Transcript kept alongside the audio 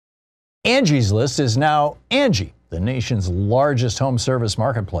Angie's List is now Angie, the nation's largest home service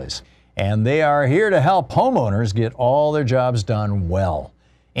marketplace. And they are here to help homeowners get all their jobs done well.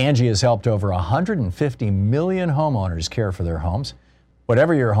 Angie has helped over 150 million homeowners care for their homes.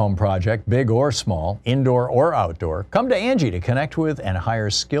 Whatever your home project, big or small, indoor or outdoor, come to Angie to connect with and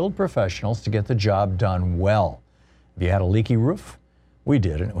hire skilled professionals to get the job done well. Have you had a leaky roof? We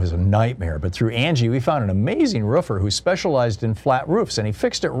did, and it was a nightmare. But through Angie, we found an amazing roofer who specialized in flat roofs, and he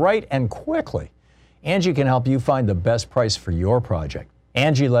fixed it right and quickly. Angie can help you find the best price for your project.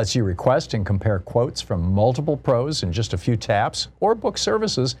 Angie lets you request and compare quotes from multiple pros in just a few taps, or book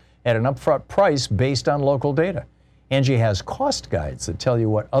services at an upfront price based on local data. Angie has cost guides that tell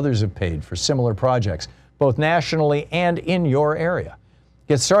you what others have paid for similar projects, both nationally and in your area.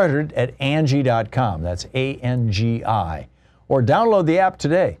 Get started at Angie.com. That's A-N-G-I. Or download the app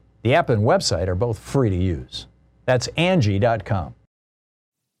today. The app and website are both free to use. That's Angie.com.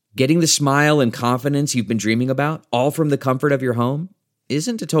 Getting the smile and confidence you've been dreaming about, all from the comfort of your home,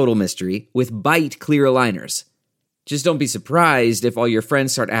 isn't a total mystery with Byte clear aligners. Just don't be surprised if all your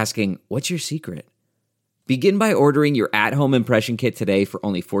friends start asking, "What's your secret?" Begin by ordering your at-home impression kit today for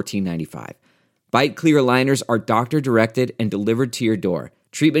only $14.95. Byte clear aligners are doctor-directed and delivered to your door.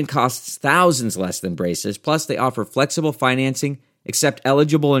 Treatment costs thousands less than braces, plus they offer flexible financing, accept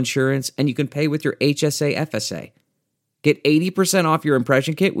eligible insurance, and you can pay with your HSA FSA. Get 80% off your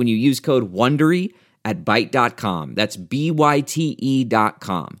impression kit when you use code WONDERY at Byte.com. That's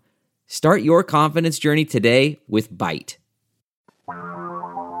BYTE.com. Start your confidence journey today with Byte.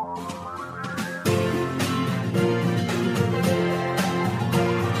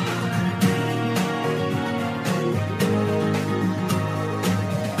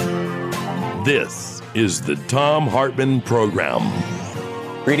 This is the Thom Hartmann Program.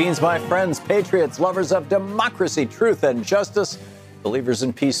 Greetings, my friends, patriots, lovers of democracy, truth, and justice, believers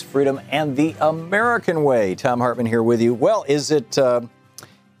in peace, freedom, and the American way. Thom Hartmann here with you. Well, is it a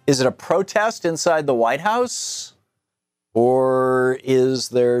protest inside the White House? Or is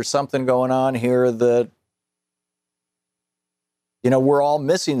there something going on here that, we're all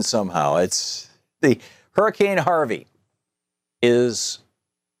missing somehow? It's the Hurricane Harvey is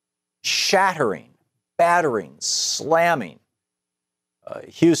shattering, battering, slamming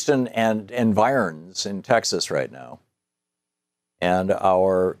Houston and environs in Texas right now. And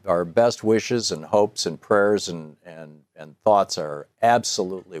our best wishes and hopes and prayers and thoughts are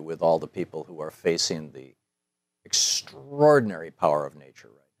absolutely with all the people who are facing the extraordinary power of nature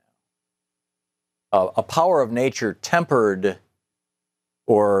right now. A power of nature tempered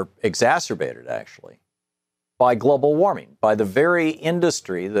or exacerbated, actually, by global warming, by the very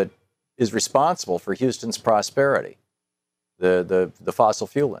industry that is responsible for Houston's prosperity, the fossil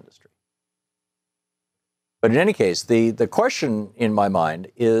fuel industry. But in any case, the question in my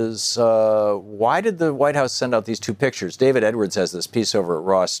mind is, why did the White House send out these two pictures? David Edwards has this piece over at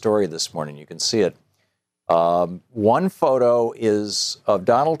Raw Story this morning. You can see it. One photo is of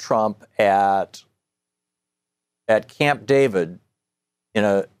Donald Trump at Camp David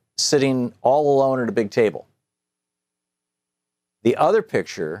sitting all alone at a big table. The other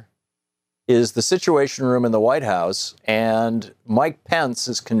picture is the Situation Room in the White House, and Mike Pence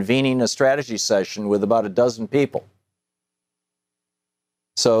is convening a strategy session with about a dozen people.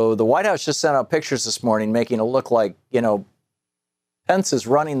 So the White House just sent out pictures this morning making it look like, Pence is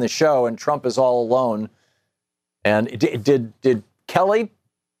running the show and Trump is all alone. And did Kelly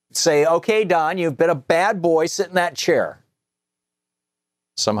say, "Okay, Don, you've been a bad boy, sit in that chair"?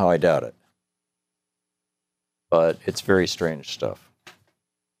 Somehow I doubt it. But it's very strange stuff.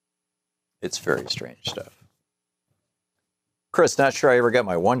 It's very strange stuff. Chris, not sure I ever got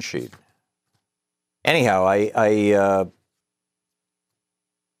my one sheet. Anyhow, I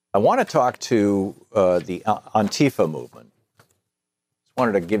want to talk to the Antifa movement. Just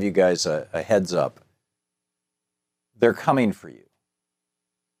wanted to give you guys a heads up. They're coming for you.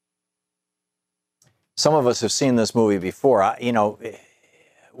 Some of us have seen this movie before.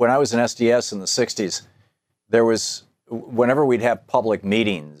 When I was in SDS in the 60s, whenever we'd have public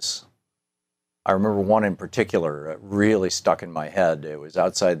meetings, I remember one in particular really stuck in my head. It was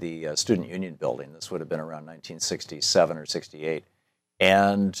outside the Student Union building. This would have been around 1967 or 68.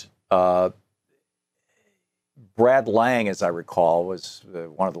 And Brad Lang, as I recall, was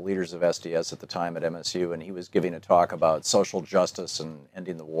one of the leaders of SDS at the time at MSU, and he was giving a talk about social justice and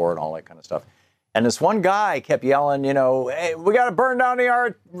ending the war and all that kind of stuff. And this one guy kept yelling, "Hey, we got to burn down the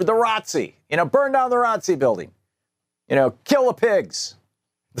ROTC, burn down the ROTC building, kill the pigs."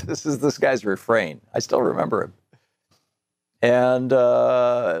 This is this guy's refrain. I still remember him. And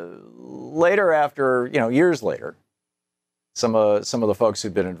later, after, years later, some of the folks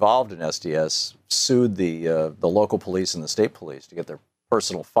who'd been involved in SDS sued the local police and the state police to get their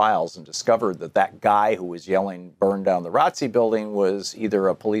personal files, and discovered that that guy who was yelling "burn down the ROTC building" was either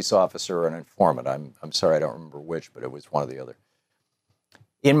a police officer or an informant. I'm sorry, I don't remember which, but it was one or the other.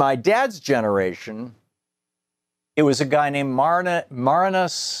 In my dad's generation, it was a guy named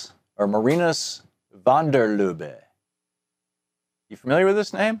Marinus van der Lubbe. You familiar with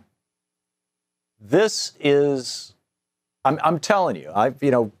this name? This is, I'm telling you,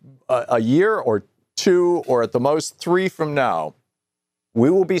 a year or two, or at the most 3 from now, we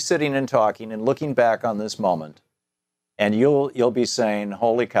will be sitting and talking and looking back on this moment, and you'll be saying,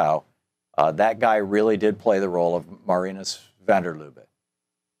 "Holy cow, that guy really did play the role of Marinus van der Lubbe."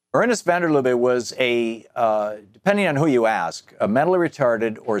 Marinus van der Lubbe was depending on who you ask, a mentally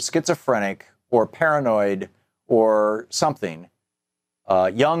retarded or schizophrenic or paranoid or something,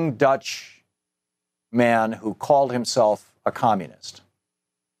 young Dutch man who called himself a communist.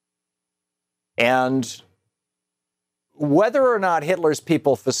 And whether or not Hitler's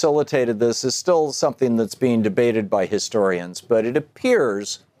people facilitated this is still something that's being debated by historians, but it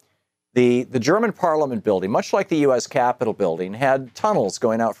appears the German Parliament building, much like the U.S. Capitol building, had tunnels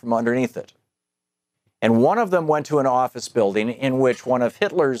going out from underneath it. And one of them went to an office building in which one of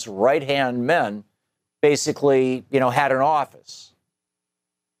Hitler's right-hand men basically, had an office.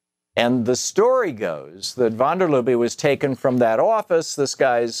 And the story goes that van der Lubbe was taken from that office, this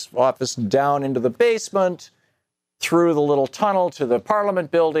guy's office, down into the basement, through the little tunnel to the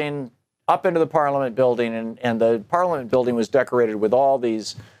Parliament building, up into the Parliament building, and the Parliament building was decorated with all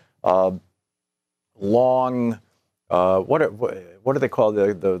these long, what do they call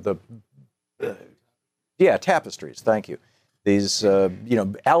tapestries? Thank you. These,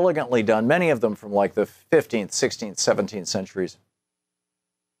 elegantly done, many of them from like the 15th, 16th, 17th centuries.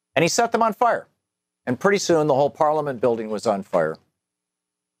 And he set them on fire. And pretty soon the whole Parliament building was on fire.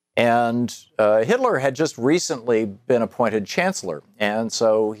 And Hitler had just recently been appointed chancellor. And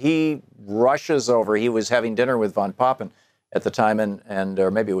so he rushes over. He was having dinner with von Papen at the time,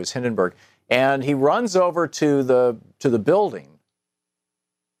 or maybe it was Hindenburg. And he runs over to the building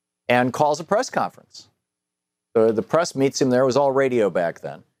and calls a press conference. The press meets him there. It was all radio back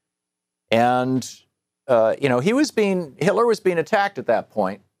then. And, Hitler was being attacked at that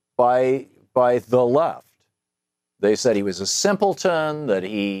point by the left. They said he was a simpleton, that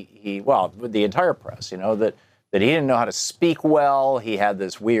the entire press, that he didn't know how to speak well. He had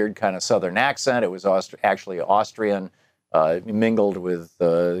this weird kind of Southern accent. It was actually Austrian, mingled with,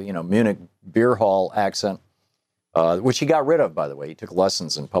 Munich beer hall accent, which he got rid of, by the way. He took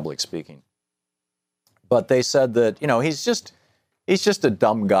lessons in public speaking. But they said that, he's just a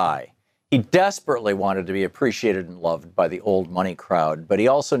dumb guy. He desperately wanted to be appreciated and loved by the old money crowd, but he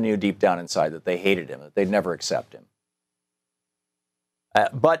also knew deep down inside that they hated him, that they'd never accept him.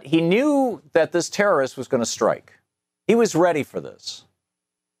 But he knew that this terrorist was going to strike. He was ready for this.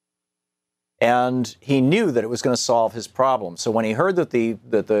 And he knew that it was going to solve his problem. So when he heard that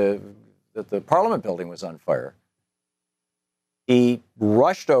the Parliament building was on fire, he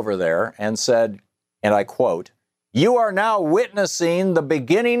rushed over there and said, and I quote, "You are now witnessing the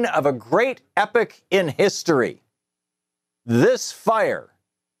beginning of a great epoch in history. This fire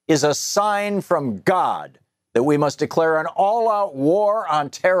is a sign from God that we must declare an all-out war on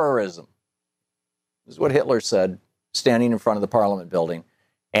terrorism." This is what Hitler said, standing in front of the Parliament building.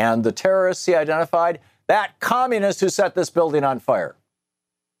 And the terrorists he identified, that communist who set this building on fire.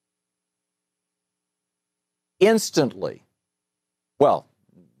 Instantly,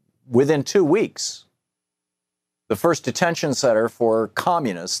 within 2 weeks, the first detention center for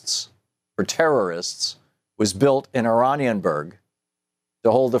communists, for terrorists, was built in Oranienburg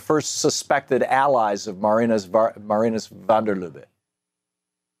to hold the first suspected allies of Marinus van der Lubbe.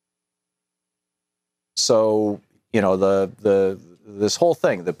 So, this whole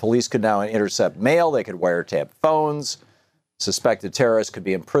thing, the police could now intercept mail, they could wiretap phones, suspected terrorists could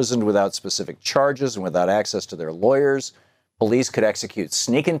be imprisoned without specific charges and without access to their lawyers. Police could execute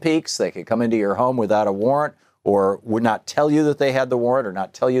sneak and peeks, they could come into your home without a warrant, or would not tell you that they had the warrant, or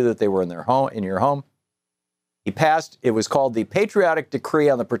not tell you that they were in your home. He passed, it was called the Patriotic Decree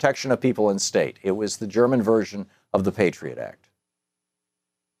on the Protection of People and State. It was the German version of the Patriot Act.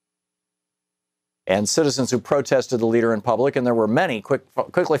 And citizens who protested the leader in public, and there were many,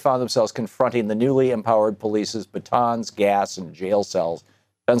 quickly found themselves confronting the newly empowered police's batons, gas, and jail cells,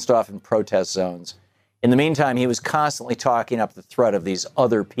 fenced off in protest zones. In the meantime, he was constantly talking up the threat of these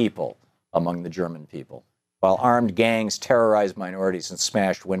other people among the German people, while armed gangs terrorized minorities and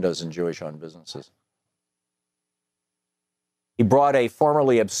smashed windows in Jewish-owned businesses. He brought a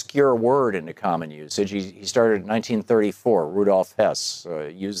formerly obscure word into common usage. He started in 1934. Rudolf Hess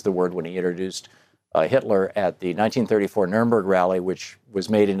used the word when he introduced Hitler at the 1934 Nuremberg rally, which was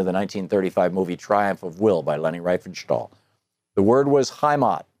made into the 1935 movie Triumph of Will by Leni Riefenstahl. The word was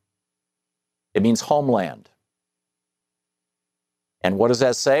Heimat. It means homeland. And what does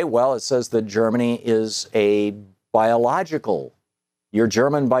that say? Well, it says that Germany is a biological. You're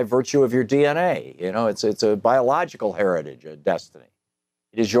German by virtue of your DNA. You know, it's a biological heritage, a destiny.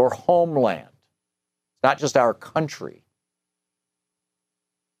 It is your homeland. It's not just our country.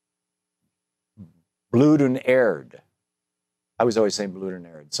 Blut und Erde. I was always saying Blut und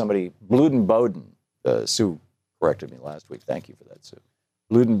Erde. Somebody, Blut und Boden. Sue corrected me last week. Thank you for that, Sue.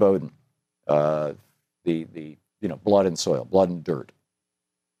 Blut und Boden. The blood and soil, blood and dirt.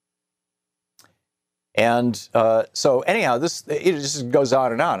 And so anyhow, it just goes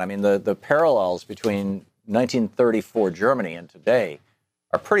on and on. I mean, the parallels between 1934 Germany and today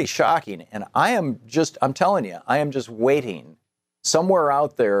are pretty shocking. And I'm telling you, I am just waiting. Somewhere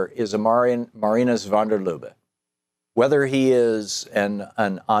out there is a Marinus van der Lubbe. Whether he is an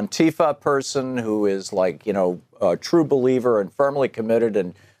Antifa person who is like, a true believer and firmly committed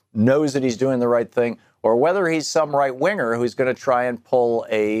and knows that he's doing the right thing, or whether he's some right-winger who's going to try and pull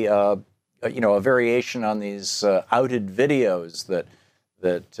a variation on these outed videos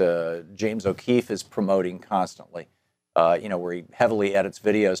that James O'Keefe is promoting constantly, where he heavily edits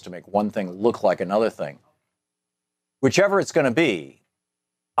videos to make one thing look like another thing. Whichever it's going to be,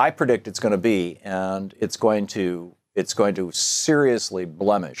 I predict it's going to be, and it's going to seriously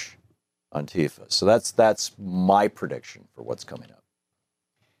blemish Antifa. So that's my prediction for what's coming up.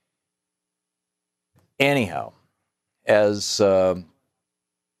 Anyhow, as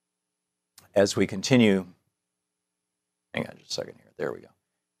we continue, hang on just a second here. There we go.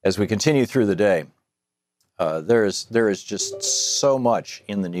 As we continue through the day, there is just so much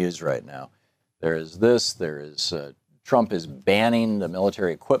in the news right now. There is this. There is Trump is banning the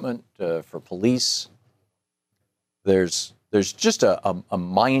military equipment for police. There's just a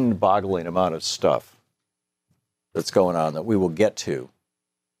mind-boggling amount of stuff that's going on that we will get to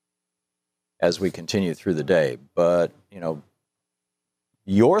as we continue through the day. But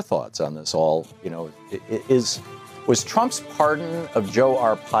your thoughts on this all, was Trump's pardon of Joe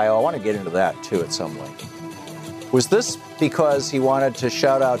Arpaio, I want to get into that too at some length. Was this because he wanted to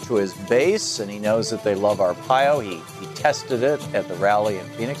shout out to his base and he knows that they love Arpaio? He tested it at the rally in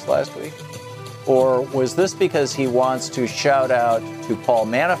Phoenix last week. Or was this because he wants to shout out to Paul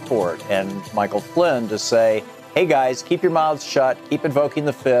Manafort and Michael Flynn to say, hey guys, keep your mouths shut, keep invoking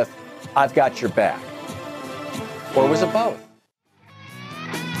the fifth, I've got your back? Or was it both?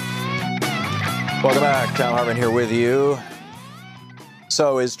 Welcome back. Thom Hartmann here with you.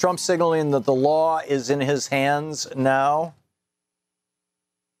 So is Trump signaling that the law is in his hands now?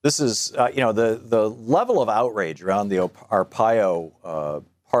 This is, the level of outrage around the Arpaio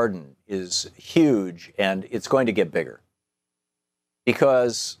pardon is huge, and it's going to get bigger.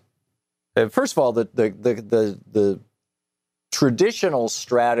 Because, first of all, the traditional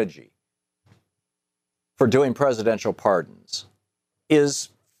strategy for doing presidential pardons is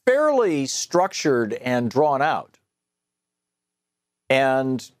fairly structured and drawn out.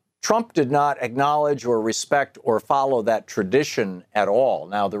 And Trump did not acknowledge or respect or follow that tradition at all.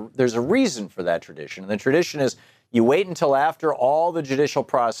 Now, there's a reason for that tradition. And the tradition is you wait until after all the judicial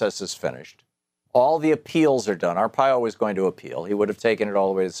process is finished, all the appeals are done. Arpaio was going to appeal. He would have taken it all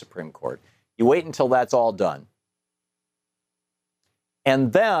the way to the Supreme Court. You wait until that's all done.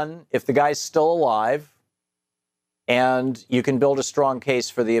 And then, if the guy's still alive and you can build a strong case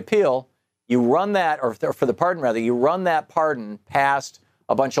for the appeal, you run that, or for the pardon rather, you run that pardon past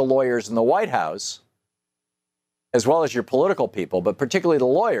a bunch of lawyers in the White House, as well as your political people, but particularly the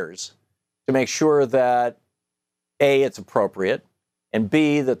lawyers, to make sure that A, it's appropriate, and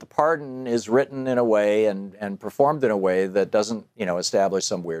B, that the pardon is written in a way and performed in a way that doesn't, establish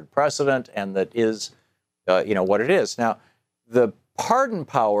some weird precedent and that is, what it is. Now, the pardon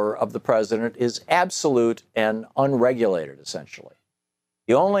power of the president is absolute and unregulated, essentially.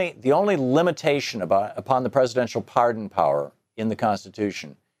 The only limitation upon the presidential pardon power in the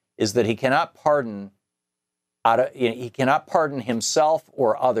Constitution is that he cannot pardon himself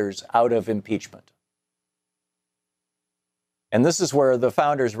or others out of impeachment. And this is where the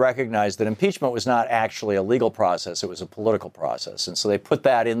founders recognized that impeachment was not actually a legal process; it was a political process, and so they put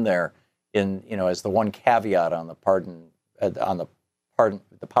that in there, as the one caveat on the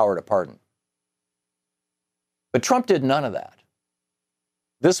the power to pardon. But Trump did none of that.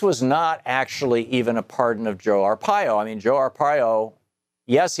 This was not actually even a pardon of Joe Arpaio. I mean, Joe Arpaio,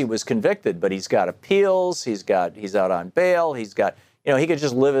 yes, he was convicted, but he's got appeals. He's out on bail. He could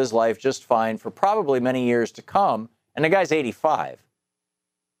just live his life just fine for probably many years to come. And the guy's 85.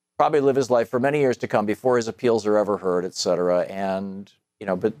 Probably live his life for many years to come before his appeals are ever heard, et cetera. And,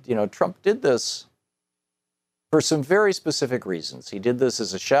 Trump did this for some very specific reasons. He did this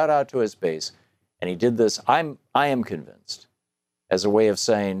as a shout out to his base. And he did this, I am convinced, as a way of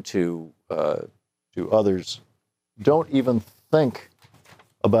saying to others, don't even think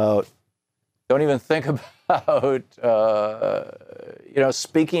about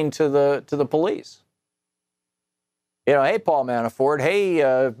speaking to the police. Hey, Paul Manafort,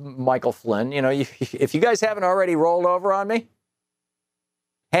 hey, Michael Flynn, if you guys haven't already rolled over on me,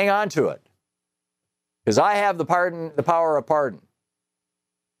 hang on to it. Because I have the power of pardon.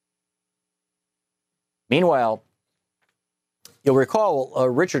 Meanwhile, you'll recall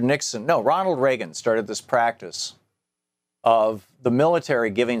Ronald Reagan started this practice of the military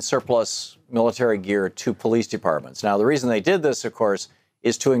giving surplus military gear to police departments. Now, the reason they did this, of course,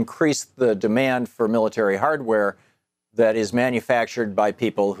 is to increase the demand for military hardware that is manufactured by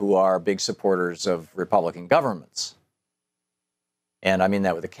people who are big supporters of Republican governments. And I mean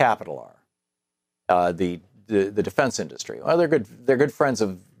that with a capital R. The defense industry. Well, they're good friends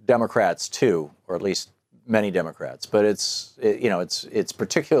of Democrats too, or at least many Democrats. But they're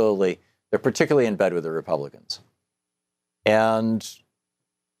particularly in bed with the Republicans. And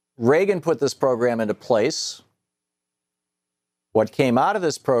Reagan put this program into place. What came out of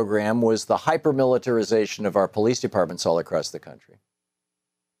this program was the hyper-militarization of our police departments all across the country.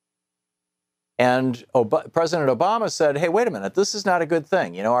 And President Obama said, hey, wait a minute, this is not a good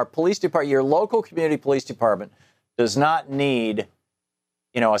thing. Our police department, your local community police department does not need,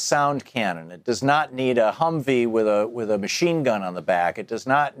 a sound cannon. It does not need a Humvee with a machine gun on the back. It does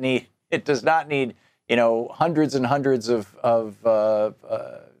not need, hundreds and hundreds of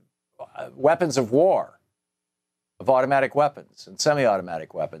weapons of war, of automatic weapons and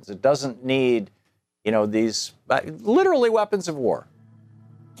semi-automatic weapons. It doesn't need, these literally weapons of war.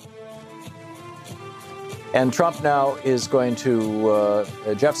 And Trump now is going to,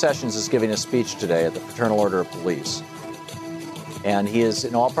 Jeff Sessions is giving a speech today at the Fraternal Order of Police. And he is,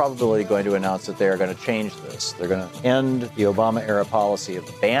 in all probability, going to announce that they are going to change this. They're going to end the Obama-era policy of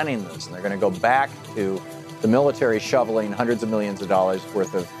banning this, and they're going to go back to the military shoveling hundreds of millions of dollars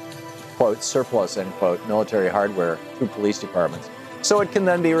worth of, quote, surplus, end quote, military hardware to police departments, so it can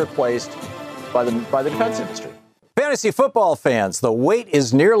then be replaced by the defense industry. Fantasy football fans, the wait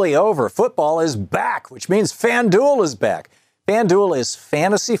is nearly over. Football is back, which means FanDuel is back. FanDuel is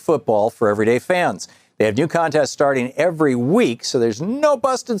fantasy football for everyday fans. They have new contests starting every week, so there's no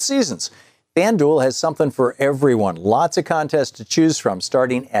busted seasons. FanDuel has something for everyone. Lots of contests to choose from,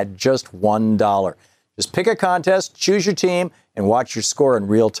 starting at just $1. Just pick a contest, choose your team, and watch your score in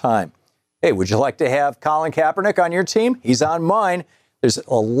real time. Hey, would you like to have Colin Kaepernick on your team? He's on mine. There's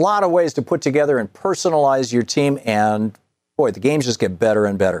a lot of ways to put together and personalize your team, and boy, the games just get better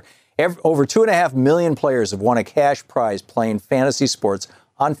and better. Over 2.5 million players have won a cash prize playing fantasy sports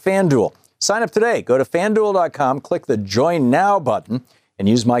on FanDuel. Sign up today. Go to FanDuel.com, click the Join Now button, and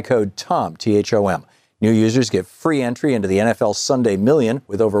use my code THOM, T-H-O-M. New users get free entry into the NFL Sunday Million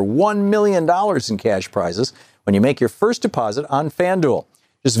with over $1 million in cash prizes when you make your first deposit on FanDuel.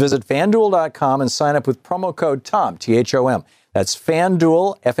 Just visit FanDuel.com and sign up with promo code THOM, T-H-O-M. That's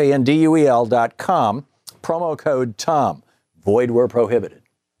FanDuel, FanDuel.com, promo code THOM. Void where prohibited.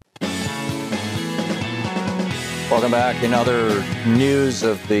 Welcome back. In other news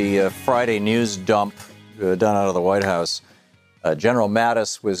of the Friday news dump done out of the White House, General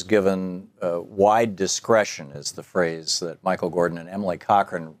Mattis was given wide discretion, is the phrase that Michael Gordon and Emily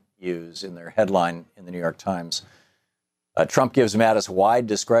Cochran use in their headline in the New York Times. Trump gives Mattis wide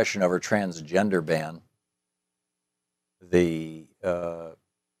discretion over transgender ban.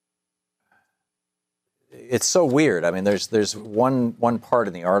 It's so weird. I mean, there's one part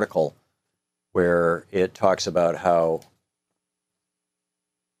in the article where it talks about how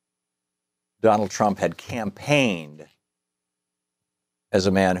Donald Trump had campaigned as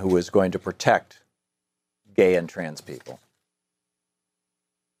a man who was going to protect gay and trans people.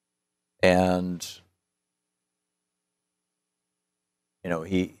 And,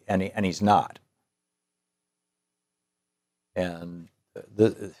 he's not. And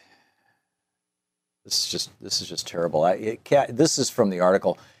this is just terrible. This is from the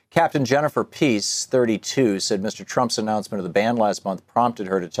article. Captain Jennifer Peace, 32, said Mr. Trump's announcement of the ban last month prompted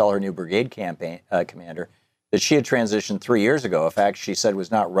her to tell her new brigade commander that she had transitioned 3 years ago, a fact she said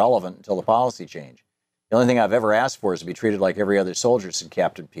was not relevant until the policy change. The only thing I've ever asked for is to be treated like every other soldier, said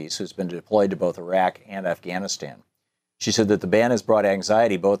Captain Peace, who's been deployed to both Iraq and Afghanistan. She said that the ban has brought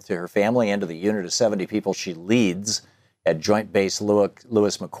anxiety both to her family and to the unit of 70 people she leads at Joint Base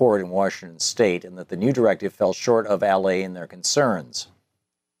Lewis McChord in Washington State, and that the new directive fell short of allaying their concerns.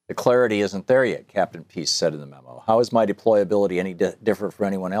 The clarity isn't there yet, Captain Peace said in the memo. How is my deployability any different from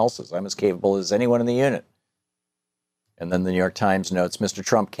anyone else's? I'm as capable as anyone in the unit. And then the New York Times notes, Mr.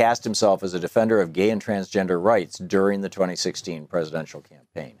 Trump cast himself as a defender of gay and transgender rights during the 2016 presidential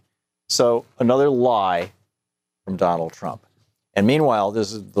campaign. So another lie from Donald Trump. And meanwhile,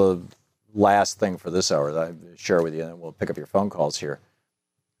 this is the last thing for this hour that I share with you, and we'll pick up your phone calls here.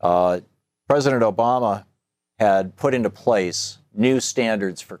 President Obama had put into place new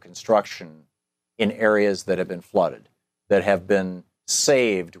standards for construction in areas that have been flooded, that have been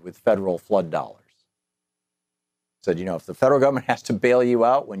saved with federal flood dollars. Said, you know, if the federal government has to bail you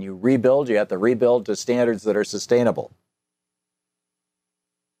out, when you rebuild, you have to rebuild to standards that are sustainable.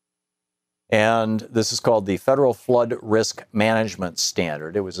 And this is called the Federal Flood Risk Management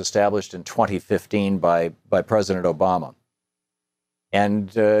Standard. It was established in 2015 by President Obama.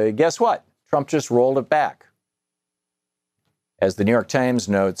 And guess what? Trump just rolled it back. As the New York Times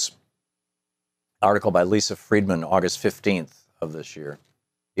notes, article by Lisa Friedman, August 15th of this year,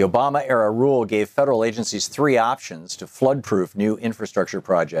 the Obama-era rule gave federal agencies three options to flood-proof new infrastructure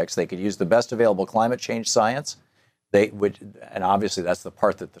projects. They could use the best available climate change science. They would, and obviously that's the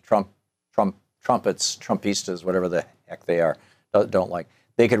part that the Trumpistas, whatever the heck they are, don't like.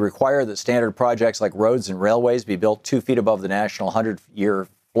 They could require that standard projects like roads and railways be built 2 feet above the national 100-year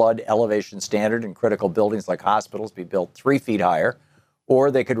flood elevation standard, and critical buildings like hospitals be built 3 feet higher,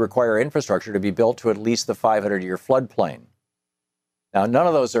 or they could require infrastructure to be built to at least the 500-year floodplain. Now, none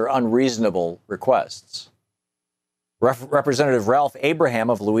of those are unreasonable requests. Representative Ralph Abraham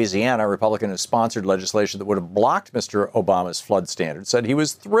of Louisiana, a Republican who sponsored legislation that would have blocked Mr. Obama's flood standard, said he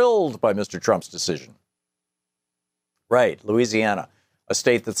was thrilled by Mr. Trump's decision. Right, Louisiana, a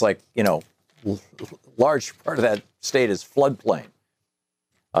state that's like, you know, large part of that state is floodplain.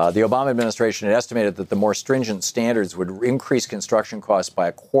 The Obama administration had estimated that the more stringent standards would increase construction costs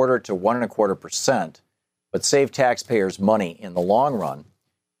by 1/4 to 1.25%, but save taxpayers money in the long run,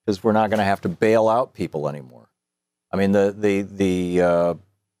 because we're not going to have to bail out people anymore. I mean, the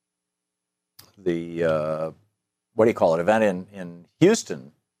what do you call it, event in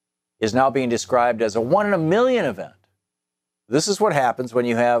Houston is now being described as a 1 in a million event. This is what happens when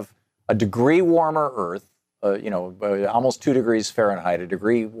you have a degree warmer Earth, almost 2 degrees Fahrenheit, a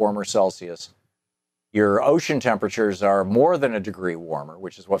degree warmer Celsius. Your ocean temperatures are more than a degree warmer,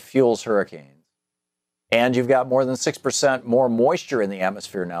 which is what fuels hurricanes. And you've got more than 6% more moisture in the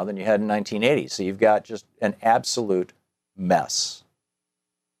atmosphere now than you had in 1980. So you've got just an absolute mess.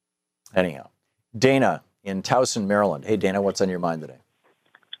 Anyhow, Dana in Towson, Maryland. Hey, Dana, what's on your mind today?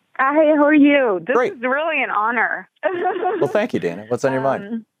 Hi, how are you? This Great. is really an honor. Well, thank you, Dana. What's on your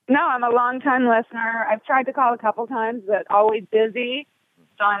mind? No, I'm a long-time listener. I've tried to call a couple times, but always busy.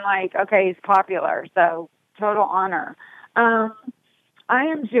 So I'm like, okay, he's popular. So total honor. I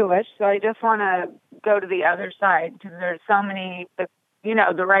am Jewish, so I just want to go to the other side because there's so many, the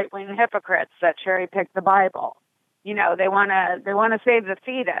right-wing hypocrites that cherry-pick the Bible. You know, they want to save the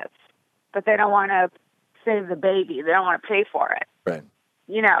fetus, but they don't want to save the baby. They don't want to pay for it. Right.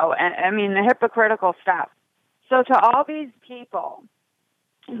 You know, I mean, the hypocritical stuff. So to all these people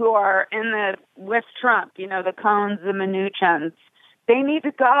who are with Trump, you know, the Cohns, the Mnuchins, they need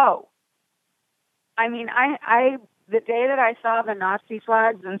to go. I mean, the day that I saw the Nazi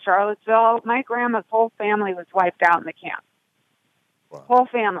flags in Charlottesville, my grandma's whole family was wiped out in the camp. Wow. Whole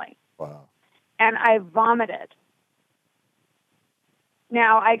family. Wow. And I vomited.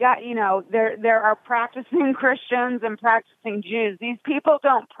 Now, I got, you know, there are practicing Christians and practicing Jews. These people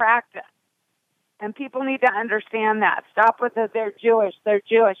don't practice. And people need to understand that. Stop with it. They're Jewish.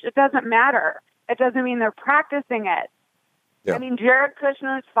 It doesn't matter. It doesn't mean they're practicing it. Yeah. I mean, Jared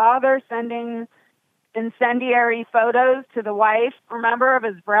Kushner's father sending incendiary photos to the wife, remember, of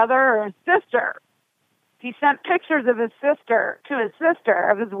his brother or his sister. He sent pictures of his sister,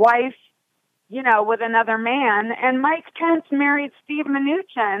 of his wife, you know, with another man. And Mike Pence married Steve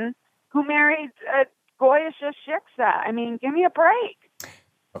Mnuchin, who married Goyisha Shiksa. I mean, give me a break.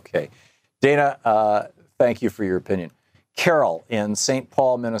 Okay. Dana, thank you for your opinion. Carol in St.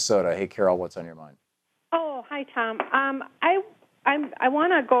 Paul, Minnesota. Hey, Carol, what's on your mind? Oh, hi, Tom. I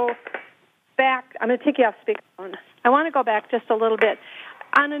want to go back. I'm going to take you off speakerphone. I want to go back just a little bit.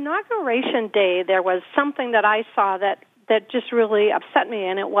 On Inauguration Day, there was something that I saw that just really upset me,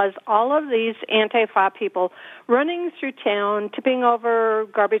 and it was all of these Antifa people running through town, tipping over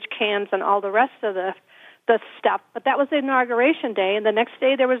garbage cans and all the rest of the stuff. But that was the Inauguration Day, and the next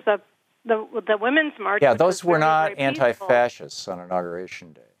day there was the the women's march. Yeah, which those was were very, not very peaceful. anti-fascists on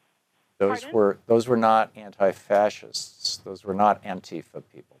Inauguration Day. Pardon? Those were not anti-fascists. Those were not Antifa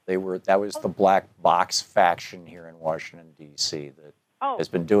people. That was the black box faction here in Washington D.C. that has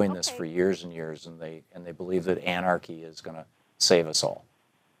been doing this for years and years, and they believe that anarchy is going to save us all.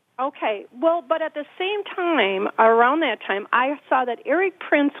 Okay. Well, but at the same time, around that time, I saw that Eric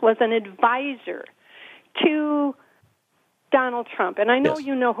Prince was an advisor to Donald Trump. And I know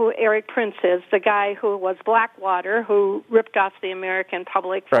you know who Eric Prince is, the guy who was Blackwater, who ripped off the American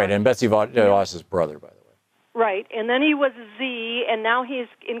public. Right, and Betsy DeVos's brother, by the way. Right, and then he was Z, and now he's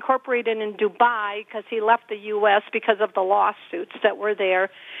incorporated in Dubai because he left the U.S. because of the lawsuits that were there.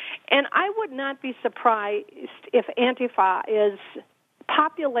 And I would not be surprised if Antifa is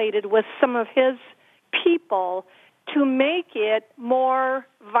populated with some of his people to make it more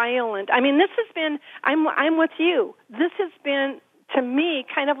violent. I mean, this has been, I'm with you. This has been, to me,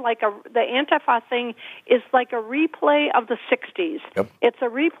 kind of like the Antifa thing is like a replay of the 60s. Yep. It's a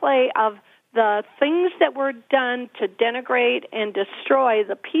replay of the things that were done to denigrate and destroy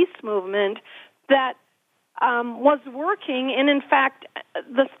the peace movement that was working. And in fact,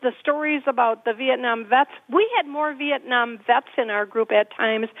 the stories about the Vietnam vets, we had more Vietnam vets in our group at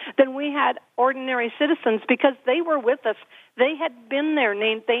times than we had ordinary citizens because they were with us. They had been there.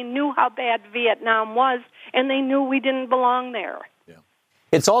 They knew how bad Vietnam was, and they knew we didn't belong there. Yeah.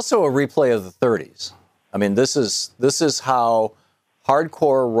 It's also a replay of the 30s. I mean, this is how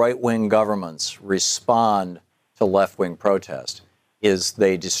hardcore right-wing governments respond to left-wing protest, is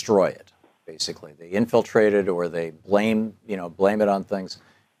they destroy it. Basically, they infiltrate it or they blame it on things,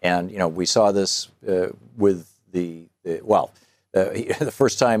 and we saw this with the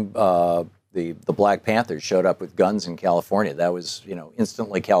first time the Black Panthers showed up with guns in California. That was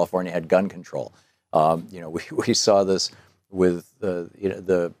instantly California had gun control. We saw this with the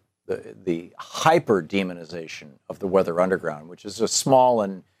hyper demonization of the Weather Underground, which is a small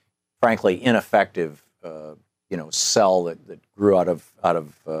and frankly ineffective cell that grew out of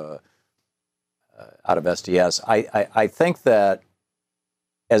SDS. I think that,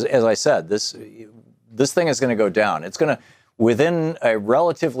 as I said, this thing is going to go down. It's going to, within a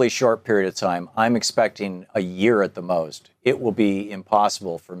relatively short period of time, I'm expecting a year at the most, it will be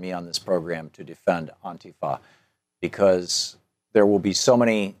impossible for me on this program to defend Antifa because there will be so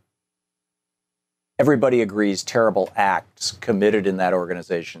many, everybody agrees, terrible acts committed in that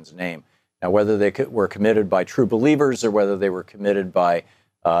organization's name. Now, whether they were committed by true believers or whether they were committed by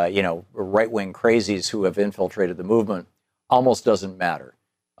right-wing crazies who have infiltrated the movement, almost doesn't matter.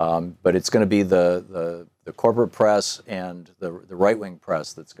 But it's going to be the corporate press and the right-wing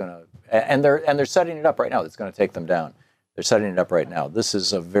press that's going to, and they're setting it up right now. That's going to take them down. They're setting it up right now. This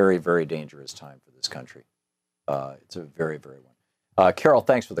is a very, very dangerous time for this country. It's a very, very one. Carol,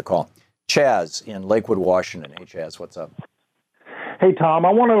 thanks for the call. Chaz in Lakewood, Washington. Hey, Chaz, what's up? Hey, Tom, I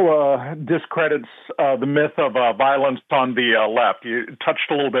want to discredit the myth of violence on the left. You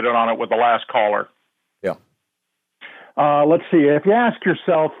touched a little bit on it with the last caller. Yeah. Let's see. If you ask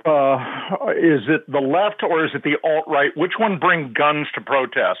yourself, is it the left or is it the alt-right? Which one brings guns to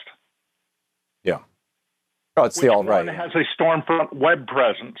protest? Yeah. Oh, it's the alt-right. Which one has a Stormfront web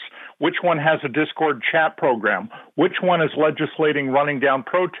presence? Which one has a Discord chat program? Which one is legislating running down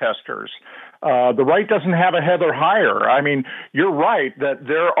protesters? The right doesn't have a Heather Heyer. I mean, you're right that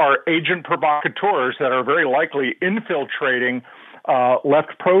there are agent provocateurs that are very likely infiltrating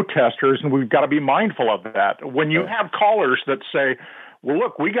left protesters, and we've got to be mindful of that. When you have callers that say, well,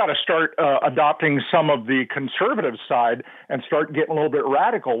 look, we got to start adopting some of the conservative side and start getting a little bit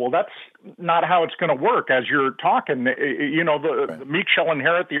radical. Well, that's not how it's going to work. As you're talking, the meek shall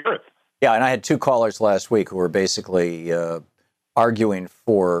inherit the earth. Yeah, and I had two callers last week who were basically arguing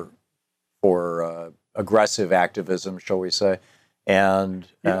for aggressive activism, shall we say, and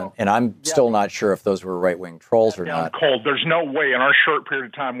I'm still not sure if those were right-wing trolls or not. Cold. There's no way in our short period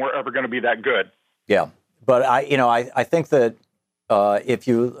of time we're ever going to be that good. Yeah, but I think that if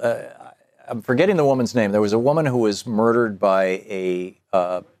you, I'm forgetting the woman's name. There was a woman who was murdered by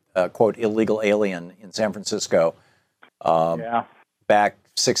a quote illegal alien in San Francisco. Back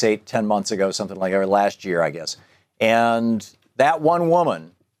 6, 8, 10 months ago, something like that, or last year, I guess. And that one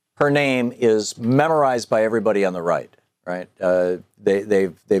woman, her name is memorized by everybody on the right. Right?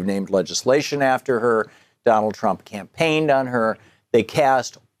 They've named legislation after her. Donald Trump campaigned on her. They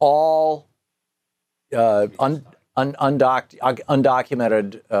cast all undocumented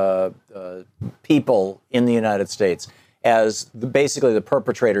people in the United States as basically the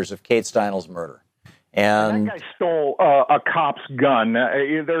perpetrators of Kate Steinle's murder. And that guy stole a cop's gun.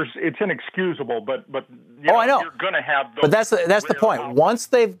 It's inexcusable, but I know. You're going to have those. But that's the point. Once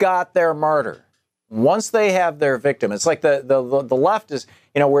they've got their martyr, once they have their victim, it's like the left is,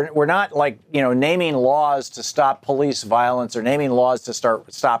 we're not like, naming laws to stop police violence or naming laws to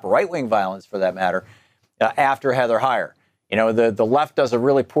stop right-wing violence for that matter after Heather Heyer. The left does a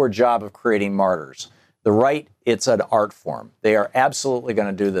really poor job of creating martyrs. The right, it's an art form. They are absolutely going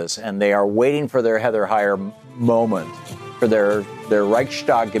to do this, and they are waiting for their Heather Heyer moment, for their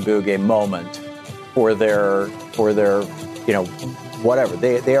Reichstaggebüge moment, for their whatever.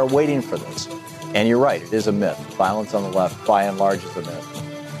 They are waiting for this. And you're right, it is a myth. Violence on the left, by and large, is a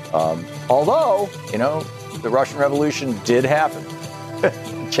myth. Although, the Russian Revolution did happen.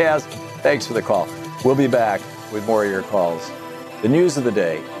 Chaz, thanks for the call. We'll be back with more of your calls. The news of the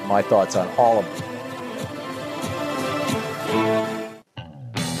day, my thoughts on all of them.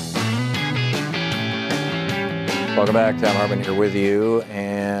 Welcome back. Thom Hartmann here with you.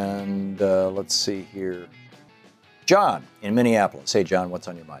 And let's see here. John in Minneapolis. Hey, John, what's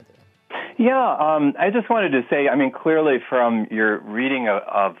on your mind today? Yeah, I just wanted to say, clearly from your reading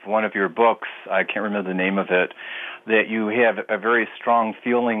of one of your books, I can't remember the name of it, that you have a very strong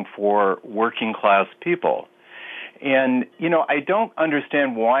feeling for working class people. And, I don't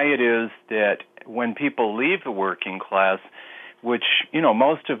understand why it is that when people leave the working class, which,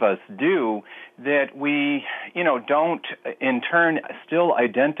 most of us do, that we, don't in turn still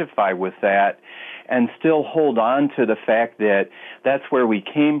identify with that and still hold on to the fact that that's where we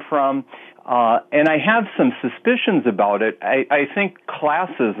came from. And I have some suspicions about it. I think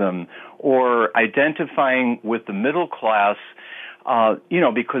classism or identifying with the middle class,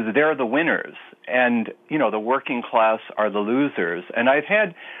 because they're the winners and, the working class are the losers. And I've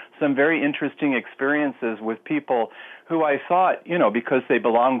had some very interesting experiences with people who I thought, because they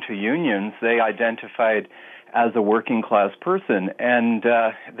belonged to unions, they identified as a working class person, and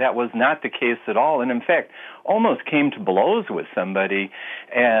that was not the case at all. And in fact, almost came to blows with somebody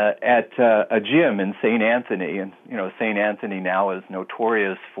at a gym in St. Anthony. And St. Anthony now is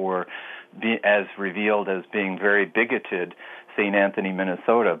notorious for, as revealed as being very bigoted, St. Anthony,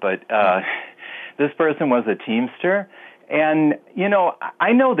 Minnesota. But this person was a Teamster. And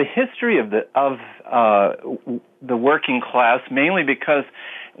I know the history of the working class mainly because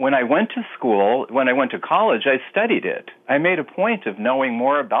when I went to school, when I went to college, I studied it. I made a point of knowing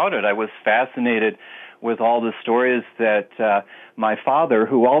more about it. I was fascinated with all the stories that my father,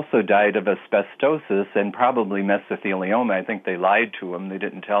 who also died of asbestosis and probably mesothelioma, I think they lied to him. They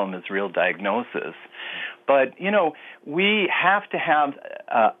didn't tell him his real diagnosis. But, we have to have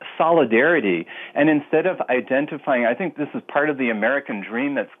solidarity. And instead of identifying, I think this is part of the American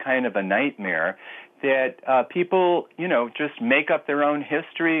dream that's kind of a nightmare, that people, just make up their own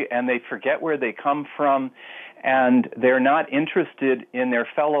history and they forget where they come from and they're not interested in their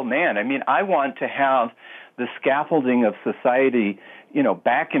fellow man. I want to have the scaffolding of society,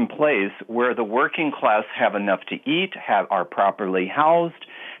 back in place where the working class have enough to eat, are properly housed,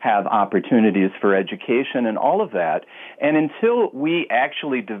 have opportunities for education and all of that. And until we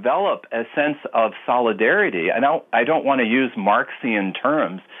actually develop a sense of solidarity, I don't want to use Marxian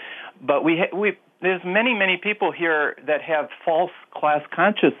terms, but there's many people here that have false class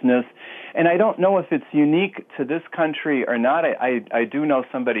consciousness, and I don't know if it's unique to this country or not. I do know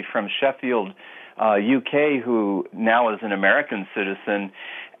somebody from Sheffield, UK, who now is an American citizen,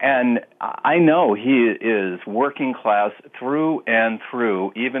 and I know he is working class through and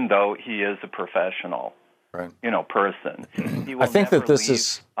through, even though he is a professional, right, person. He will I think never that this leave,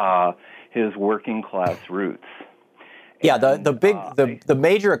 is his working class roots. Yeah, the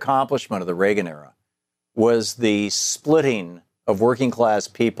major accomplishment of the Reagan era was the splitting of working class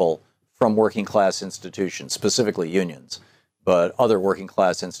people from working class institutions, specifically unions, but other working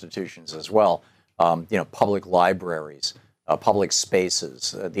class institutions as well. Public libraries, public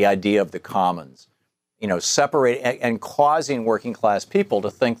spaces, the idea of the commons, separate and causing working class people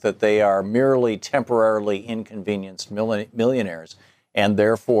to think that they are merely temporarily inconvenienced millionaires, and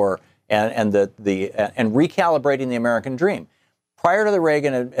therefore and recalibrating the American dream. Prior to the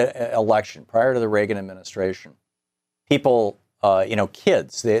Reagan election, prior to the Reagan administration, people,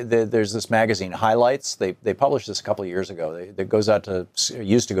 kids, there's this magazine, Highlights. They published this a couple of years ago. That goes out to,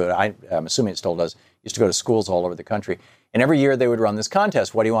 I'm assuming it still does, used to go to schools all over the country. And every year they would run this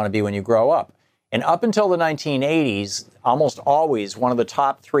contest, what do you want to be when you grow up? And up until the 1980s, almost always one of the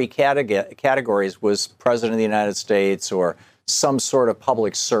top three categories was President of the United States or some sort of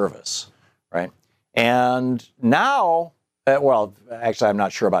public service, right? And now, actually, I'm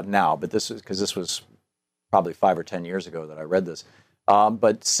not sure about now, but this was probably 5 or 10 years ago that I read this.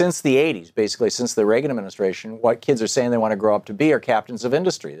 But since the 80s, basically since the Reagan administration, what kids are saying they want to grow up to be are captains of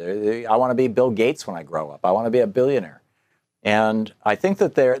industry. I want to be Bill Gates when I grow up. I want to be a billionaire. And I think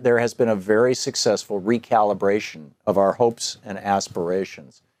that there has been a very successful recalibration of our hopes and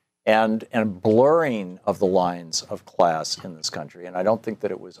aspirations and blurring of the lines of class in this country. And I don't think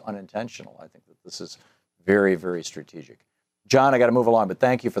that it was unintentional. I think that this is very, very strategic. John, I got to move along, but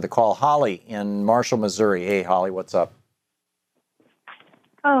thank you for the call. Holly in Marshall, Missouri. Hey, Holly, what's up?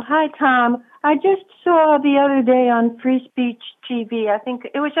 Oh, hi, Tom. I just saw the other day on Free Speech TV, I think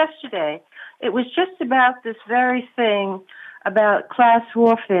it was yesterday, it was just about this very thing about class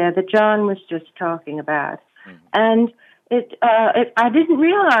warfare that John was just talking about. Mm-hmm. And I didn't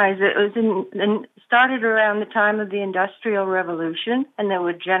realize it was started around the time of the Industrial Revolution, and there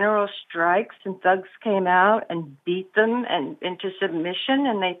were general strikes, and thugs came out and beat them and into submission,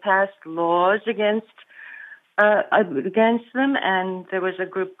 and they passed laws against them, and there was a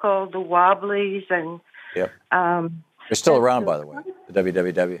group called the Wobblies, and yep. They're still around, by the way, the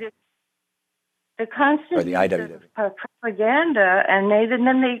WWW. The constant or the IWW. Propaganda, and even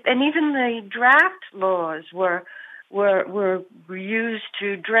the draft laws were used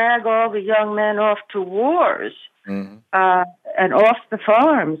to drag all the young men off to wars, mm-hmm. And off the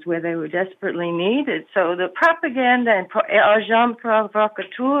farms where they were desperately needed. So the propaganda and agents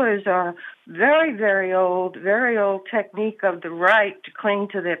provocateurs are very, very old technique of the right to cling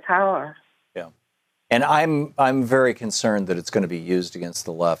to their power. Yeah, and I'm very concerned that it's going to be used against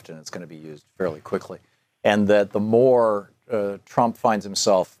the left, and it's going to be used fairly quickly, and that the more Trump finds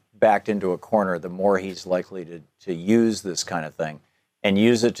himself backed into a corner, the more he's likely to use this kind of thing and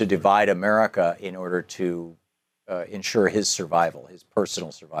use it to divide America in order to ensure his survival, his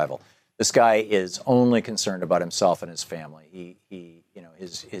personal survival. This guy is only concerned about himself and his family.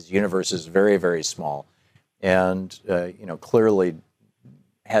 His universe is very, very small, and clearly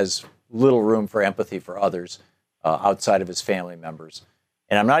has little room for empathy for others outside of his family members.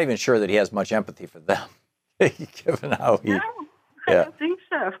 And I'm not even sure that he has much empathy for them, given how he. I don't think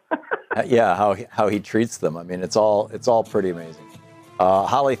so. Yeah, how he treats them. I mean, it's all pretty amazing.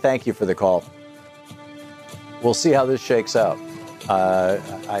 Holly, thank you for the call. We'll see how this shakes out.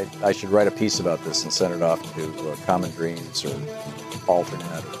 I should write a piece about this and send it off to Common Dreams or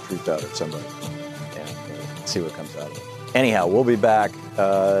Alternate or Truth Out or somebody and see what comes out of it. Anyhow, we'll be back.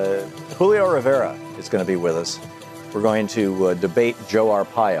 Julio Rivera is going to be with us. We're going to debate Joe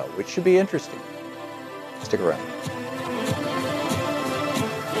Arpaio, which should be interesting. Stick around.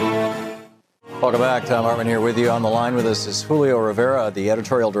 Welcome back. Thom Hartmann here with you. On the line with us is Julio Rivera, the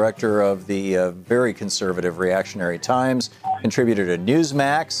editorial director of the very conservative Reactionary Times, contributor to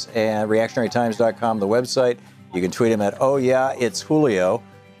Newsmax and reactionarytimes.com, the website. You can tweet him at, oh yeah, it's Julio.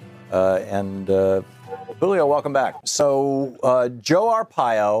 Julio, welcome back. So Joe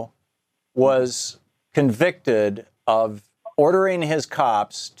Arpaio was convicted of ordering his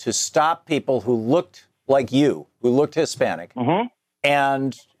cops to stop people who looked like you, who looked Hispanic, mm-hmm.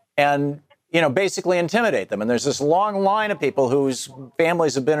 and basically intimidate them. And there's this long line of people whose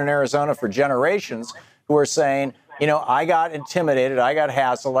families have been in Arizona for generations who are saying, I got intimidated, I got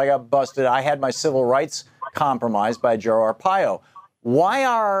hassled, I got busted, I had my civil rights compromised by Joe Arpaio.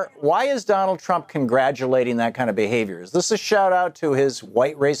 Why is Donald Trump congratulating that kind of behavior? Is this a shout out to his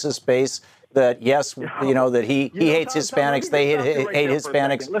white racist base that, yes, that he hates Hispanics, they hate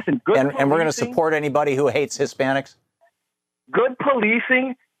Hispanics, Listen, and we're going to support anybody who hates Hispanics? Good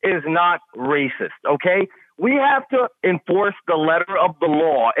policing is not racist, okay? We have to enforce the letter of the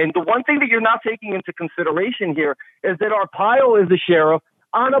law. And the one thing that you're not taking into consideration here is that Arpaio is the sheriff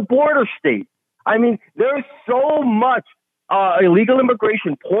on a border state. I mean, there's so much illegal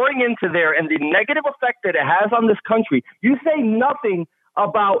immigration pouring into there and the negative effect that it has on this country. You say nothing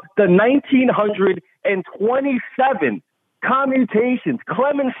about the 1,927 commutations,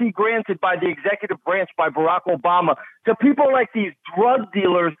 clemency granted by the executive branch by Barack Obama to people like these drug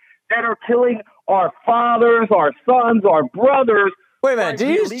dealers that are killing our fathers, our sons, our brothers. Wait a minute, did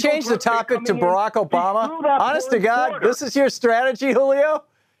you just change the topic to Barack Obama? Honest to God, this is your strategy, Julio?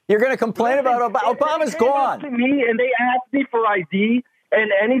 You're going to complain about Obama's gone. To me, and they asked me for ID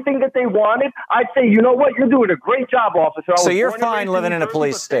and anything that they wanted, I'd say, you know what, you're doing a great job, officer. So you're fine living in a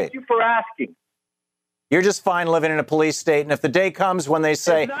police state. Thank you for asking. You're just fine living in a police state, and if the day comes when they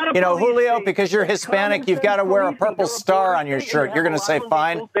say, Julio, because you're Hispanic, you've got to wear a purple star on your shirt, you're going to say,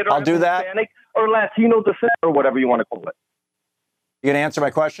 fine, I'll do that? Or Latino descent, or whatever you want to call it. You going to answer my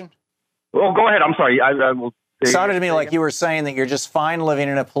question? Well, go ahead. I'm sorry. I will Sounded to me like you were saying that you're just fine living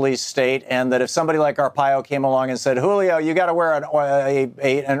in a police state, and that if somebody like Arpaio came along and said, Julio, you got to wear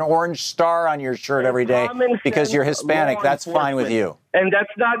an orange star on your shirt every day because you're Hispanic, that's fine with you. And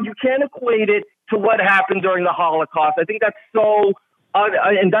that's not, you can't equate it to what happened during the Holocaust. I think that's so,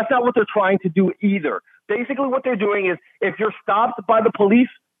 and that's not what they're trying to do either. Basically what they're doing is, if you're stopped by the police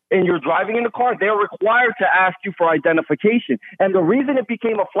and you're driving in the car, they're required to ask you for identification. And the reason it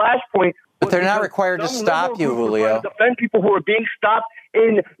became a flashpoint, but they're not required to stop you, Julio. To defend people who are being stopped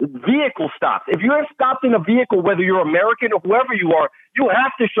in vehicle stops. If you're stopped in a vehicle, whether you're American or whoever you are, you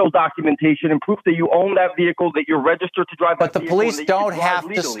have to show documentation and proof that you own that vehicle, that you're registered to drive that vehicle. But the police don't have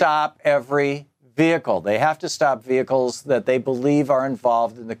to stop every vehicle. They have to stop vehicles that they believe are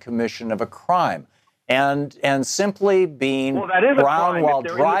involved in the commission of a crime. And simply being brown while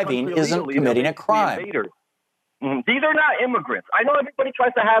driving isn't committing a crime. These are not immigrants. I know everybody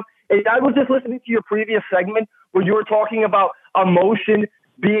tries to have. I was just listening to your previous segment where you were talking about emotion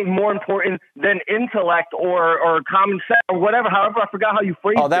being more important than intellect or common sense or whatever. However, I forgot how you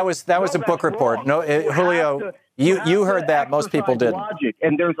phrased it. Oh, that was a book report. No, Julio, you heard that. Most people didn't. Logic,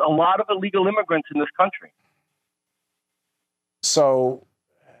 and there's a lot of illegal immigrants in this country. So,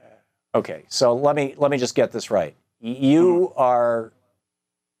 okay. So let me just get this right. You are.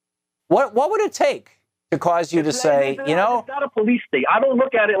 What would it take to cause you to say, it's not a police state. I don't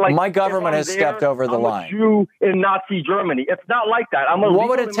look at it like my government has stepped over the line. I'm a Jew in Nazi Germany. It's not like that. What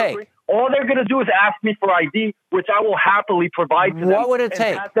would it take? All they're going to do is ask me for ID, which I will happily provide to them. What would it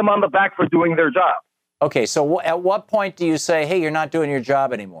take? Pat them on the back for doing their job. Okay, so at what point do you say, hey, you're not doing your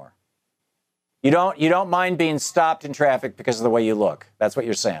job anymore? You don't mind being stopped in traffic because of the way you look. That's what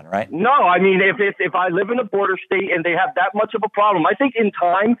you're saying, right? No, I mean, if I live in a border state and they have that much of a problem, I think in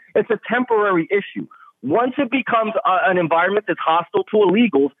time it's a temporary issue. Once it becomes an environment that's hostile to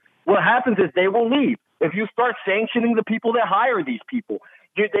illegals, what happens is they will leave. If you start sanctioning the people that hire these people,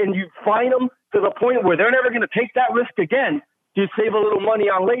 and you fine them to the point where they're never going to take that risk again to save a little money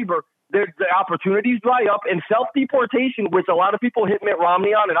on labor, the opportunities dry up. And self-deportation, which a lot of people hit Mitt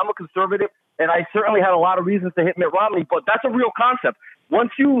Romney on, and I'm a conservative, and I certainly had a lot of reasons to hit Mitt Romney, but that's a real concept. Once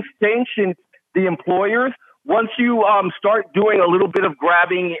you sanction the employers, once you start doing a little bit of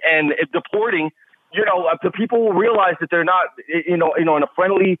grabbing and deporting, the people will realize that they're not, in a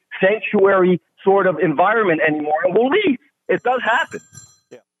friendly sanctuary sort of environment anymore, and will leave. It does happen.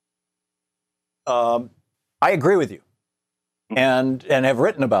 Yeah. I agree with you, and have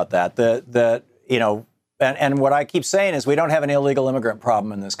written about that. And what I keep saying is we don't have an illegal immigrant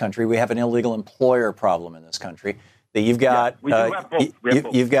problem in this country. We have an illegal employer problem in this country. That you've got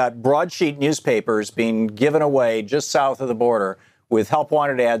you've got broadsheet newspapers being given away just south of the border with help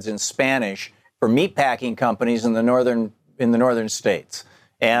wanted ads in Spanish for meatpacking companies in the northern states.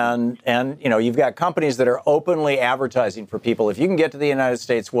 And you've got companies that are openly advertising for people. If you can get to the United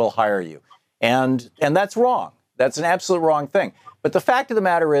States, we'll hire you. And that's wrong. That's an absolute wrong thing. But the fact of the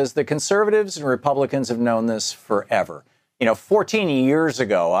matter is that conservatives and Republicans have known this forever. 14 years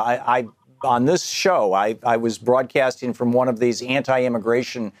ago, I on this show, I was broadcasting from one of these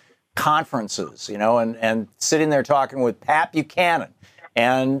anti-immigration conferences, and sitting there talking with Pat Buchanan.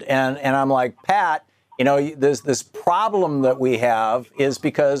 And I'm like, Pat, this problem that we have is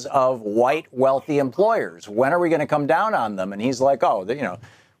because of white wealthy employers. When are we going to come down on them? And he's like,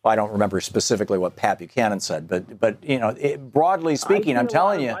 I don't remember specifically what Pat Buchanan said, but broadly speaking, I'm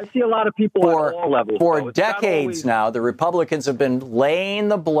telling you, I see a lot of people at all levels. For decades now, the Republicans have been laying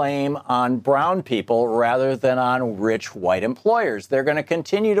the blame on brown people rather than on rich white employers. They're going to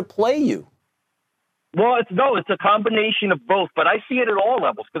continue to play you. Well, it's a combination of both, but I see it at all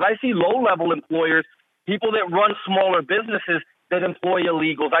levels because I see low-level employers, people that run smaller businesses that employ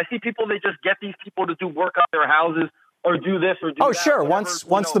illegals. I see people that just get these people to do work on their houses or do this or do that. Oh, sure.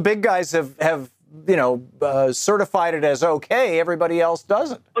 Once the big guys have certified it as okay, everybody else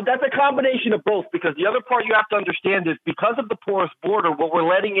doesn't. But that's a combination of both because the other part you have to understand is because of the porous border, what we're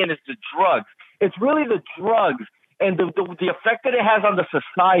letting in is the drugs. It's really the drugs and the effect that it has on the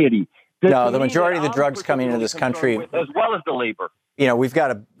society. No, the majority of the drugs coming into this country, as well as the labor.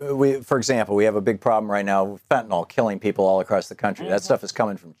 For example, we have a big problem right now with fentanyl killing people all across the country. That stuff is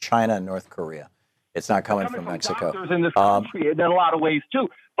coming from China and North Korea. It's not coming from Mexico. Doctors in this country in a lot of ways too.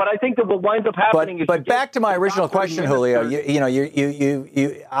 But I think that what winds up happening is. But back to my original question, Julio.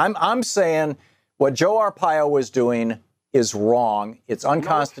 I'm saying what Joe Arpaio was doing is wrong. It's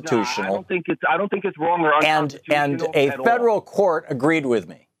unconstitutional. I don't think it's wrong or unconstitutional. And a federal court agreed with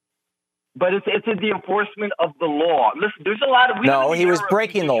me. But it's in the enforcement of the law. Listen, there's a lot of... No, he was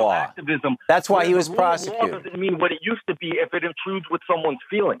breaking the law. Activism. That's why he was the prosecuted. Law doesn't mean what it used to be if it intrudes with someone's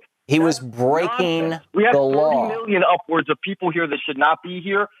feelings. He was breaking nonsense. We have the 30 law. million upwards of people here that should not be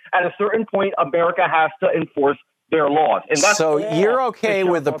here. At a certain point, America has to enforce their laws. And that's so you're okay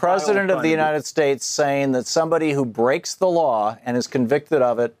with the President of the United States saying that somebody who breaks the law and is convicted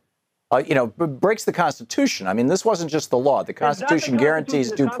of it, breaks the Constitution. I mean, this wasn't just the law. The Constitution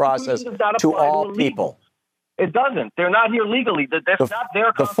guarantees due process to all people. It doesn't. They're not here legally. That's not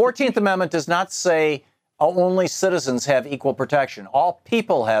their Constitution. The 14th Amendment does not say only citizens have equal protection. All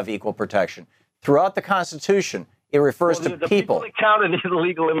people have equal protection. Throughout the Constitution, it refers to the people. That counted as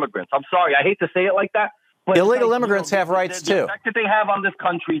illegal immigrants. I'm sorry. I hate to say it like that. But illegal immigrants have rights, too. The effect that they have on this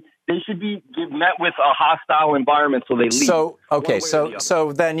country, they should be met with a hostile environment so they leave.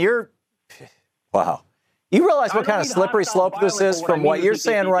 So then you're... Wow. You realize what kind of slippery slope this is from what you're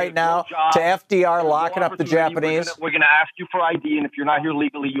saying right now to FDR locking up the Japanese? We're going to ask you for ID, and if you're not here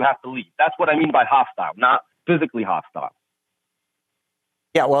legally, you have to leave. That's what I mean by hostile, not physically hostile.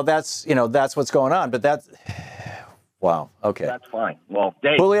 Yeah, well, that's what's going on, but that's... Wow, okay. That's fine. Well,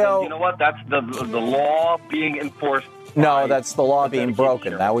 Dave, Julio, you know what? That's the law being enforced. No, that's the law being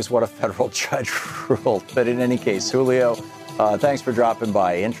broken. That was what a federal judge ruled. But in any case, Julio, thanks for dropping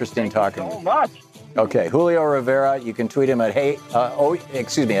by. Interesting talking. Thanks so much. Okay, Julio Rivera. You can tweet him at OHYEAH.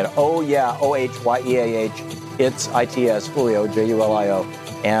 It's ITS Julio JULIO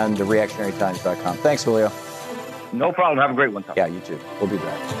and reactionarytimes.com. Thanks, Julio. No problem. Have a great one, Tom. Yeah, you too. We'll be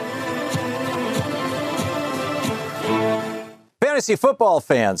back. Fantasy football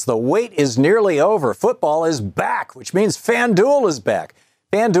fans, the wait is nearly over. Football is back, which means FanDuel is back.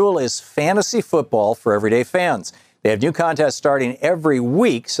 FanDuel is fantasy football for everyday fans. They have new contests starting every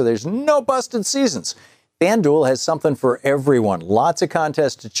week, so there's no busted seasons. FanDuel has something for everyone. Lots of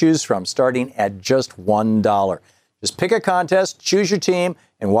contests to choose from, starting at just $1. Just pick a contest, choose your team,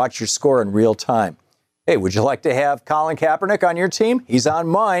 and watch your score in real time. Hey, would you like to have Colin Kaepernick on your team? He's on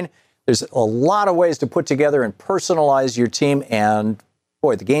mine. There's a lot of ways to put together and personalize your team, and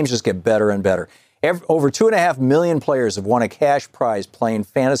boy, the games just get better and better. Over 2.5 million players have won a cash prize playing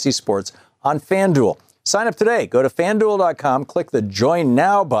fantasy sports on FanDuel. Sign up today. Go to FanDuel.com, click the Join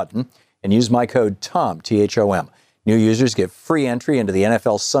Now button, and use my code TOM, T-H-O-M. New users get free entry into the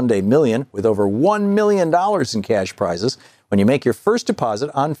NFL Sunday Million with over $1 million in cash prizes when you make your first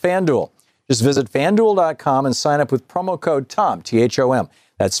deposit on FanDuel. Just visit FanDuel.com and sign up with promo code TOM, T-H-O-M.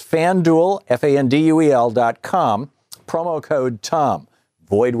 That's FanDuel, FanDuel.com, promo code TOM.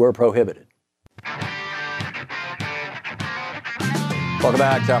 Void where prohibited. Welcome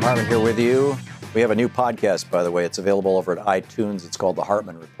back. Thom Hartmann here with you. We have a new podcast, by the way. It's available over at iTunes. It's called The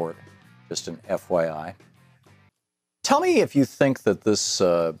Hartmann Report. Just an FYI. Tell me if you think that this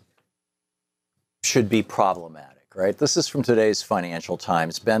should be problematic, right? This is from today's Financial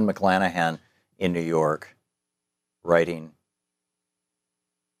Times. Ben McClanahan in New York writing,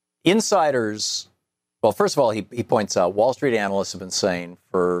 insiders, well, first of all, he points out Wall Street analysts have been saying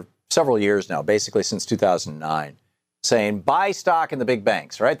for several years now, basically since 2009, saying buy stock in the big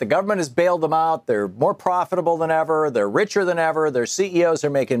banks, right? The government has bailed them out. They're more profitable than ever. They're richer than ever. Their CEOs are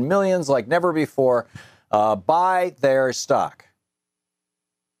making millions like never before. Buy their stock.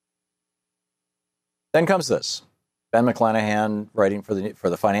 Then comes this. Ben McClanahan writing for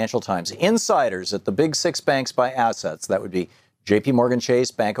the Financial Times. Insiders at the big six banks buy assets. That would be JP Morgan Chase,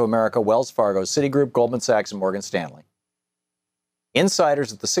 Bank of America, Wells Fargo, Citigroup, Goldman Sachs, and Morgan Stanley.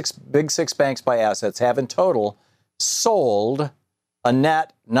 Insiders at the big six banks buy assets have in total sold a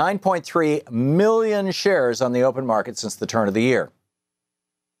net 9.3 million shares on the open market since the turn of the year.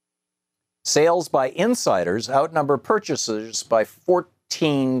 Sales by insiders outnumber purchasers by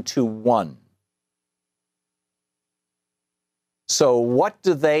 14-1. So what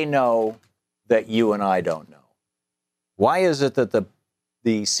do they know that you and I don't know? Why is it that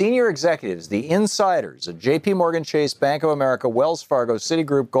the senior executives, the insiders at JP Morgan Chase, Bank of America, Wells Fargo,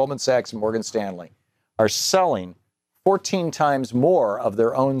 Citigroup, Goldman Sachs, and Morgan Stanley are selling 14 times more of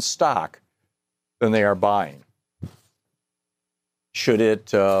their own stock than they are buying? Should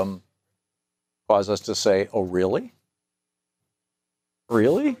it cause us to say, oh, really?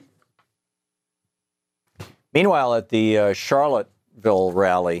 Really? Meanwhile, at the Charlottesville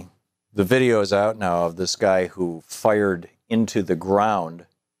rally, the video is out now of this guy who fired into the ground.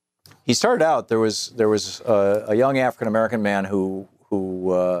 He started out, there was a young African-American man who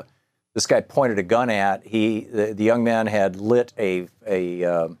this guy pointed a gun at. The young man had lit a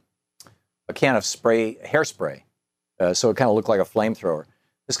can of hairspray, so it kind of looked like a flamethrower.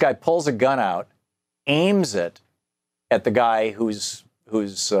 This guy pulls a gun out, aims it at the guy who's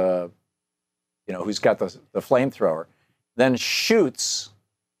who's got the flamethrower, then shoots,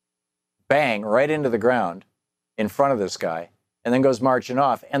 bang, right into the ground in front of this guy, and then goes marching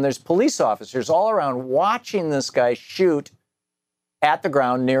off. And there's police officers all around watching this guy shoot at the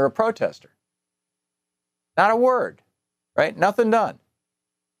ground near a protester. Not a word, right? Nothing done.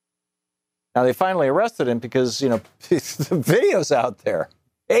 Now, they finally arrested him because, the video's out there.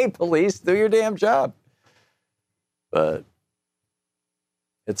 Hey, police, do your damn job. But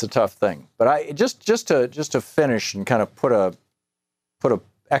it's a tough thing. But I just to finish and kind of put a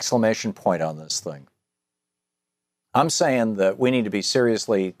exclamation point on this thing. I'm saying that we need to be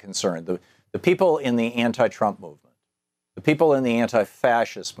seriously concerned. The people in the anti-Trump movement, the people in the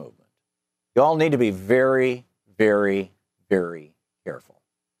anti-fascist movement, you all need to be very, very, very careful.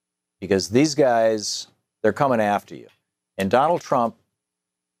 Because these guys, they're coming after you. And Donald Trump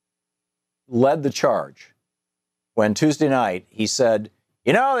led the charge when Tuesday night he said,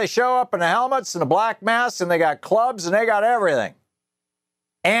 they show up in the helmets and the black masks and they got clubs and they got everything.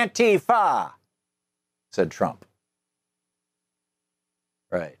 Antifa, said Trump.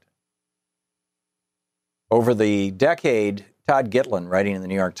 Right. Over the decade, Todd Gitlin, writing in the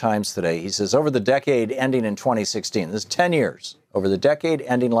New York Times today, he says, over the decade ending in 2016, this is 10 years, over the decade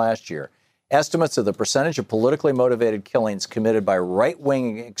ending last year, estimates of the percentage of politically motivated killings committed by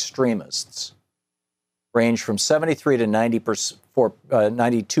right-wing extremists range from 73 to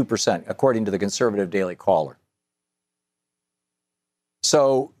 92%, according to the conservative Daily Caller.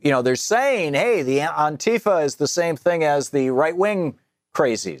 So, they're saying, hey, the Antifa is the same thing as the right-wing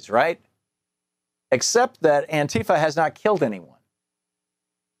crazies, right? Except that Antifa has not killed anyone.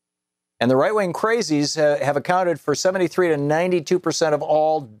 And the right-wing crazies have accounted for 73 to 92% of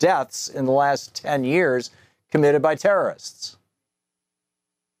all deaths in the last 10 years committed by terrorists.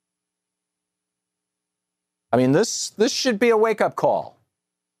 I mean, this should be a wake-up call,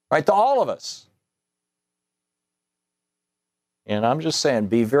 right, to all of us. And I'm just saying,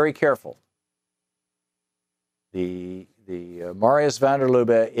 be very careful. The Marius van der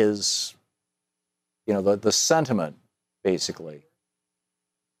Lubbe is, the sentiment, basically,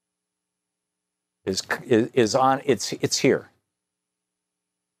 is on, it's here.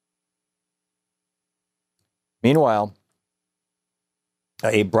 Meanwhile,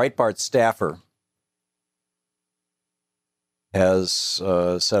 a Breitbart staffer has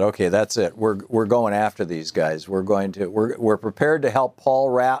said, okay, that's it. We're going after these guys. We're prepared to help Paul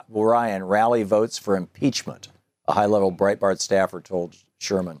Ryan rally votes for impeachment. A high-level Breitbart staffer told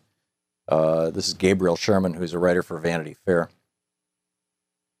Sherman. This is Gabriel Sherman, who's a writer for Vanity Fair.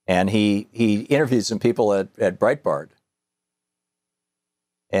 And he interviewed some people at Breitbart.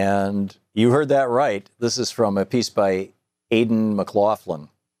 And you heard that right. This is from a piece by Aidan McLaughlin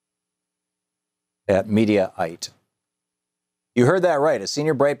at Mediaite. You heard that right. A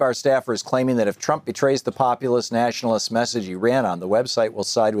senior Breitbart staffer is claiming that if Trump betrays the populist nationalist message he ran on, the website will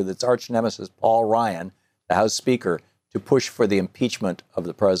side with its arch nemesis Paul Ryan, the House Speaker, to push for the impeachment of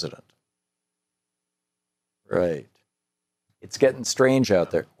the president. Right. It's getting strange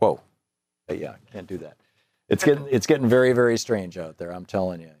out there. Whoa. Yeah, can't do that. It's getting very, very strange out there. I'm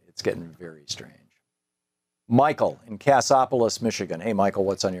telling you, it's getting very strange. Michael in Cassopolis, Michigan. Hey, Michael,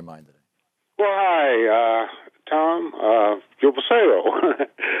 what's on your mind today? Well, hi, Tom. Yo paseo.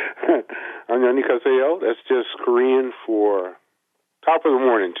 Annyeonghaseyo. That's just Korean for top of the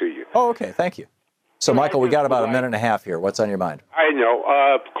morning to you. Oh, okay. Thank you. So, Michael, we got about a minute and a half here. What's on your mind? I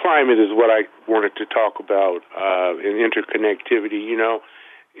know. Climate is what I wanted to talk about, and interconnectivity.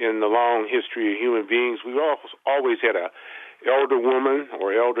 In the long history of human beings, we've always had a elder woman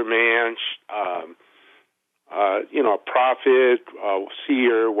or elder man, a prophet, a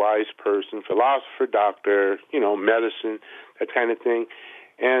seer, wise person, philosopher, doctor, medicine, that kind of thing.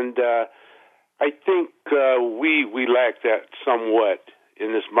 And I think we lack that somewhat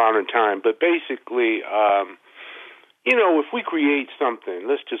in this modern time. But basically, if we create something,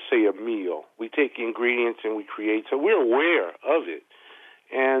 let's just say a meal, we take ingredients and we create, so we're aware of it.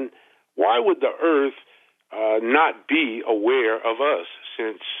 And why would the earth not be aware of us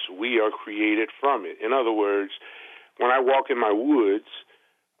since we are created from it? In other words, when I walk in my woods,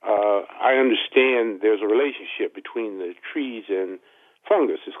 I understand there's a relationship between the trees and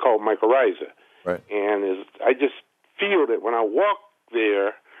fungus. It's called mycorrhiza. Right. And I just feel that when I walk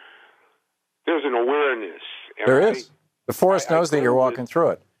there's an awareness. And there is. The forest knows that you're walking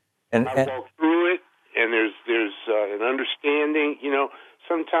through it. And I walk through it, and there's an understanding.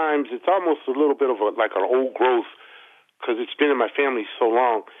 Sometimes it's almost a little bit of like an old growth because it's been in my family so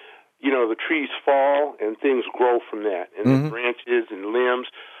long. The trees fall and things grow from that, and the branches and limbs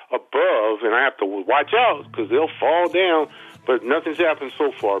above, and I have to watch out because they'll fall down. but nothing's happened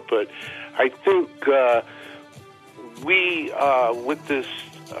so far. But I think we, with this,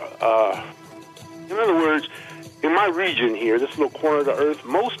 in other words, in my region here, this little corner of the earth,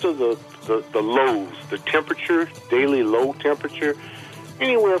 most of the lows, the temperature, daily low temperature,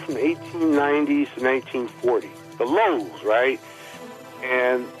 anywhere from 1890s to 1940. The lows, right?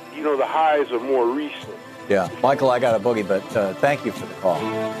 And, you know, the highs are more recent. Yeah. Michael, I got a boogie, but thank you for the call.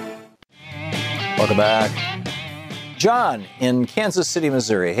 Welcome back. John in Kansas City,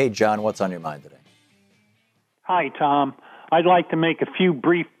 Missouri. Hey, John, what's on your mind today? Hi, Tom. I'd like to make a few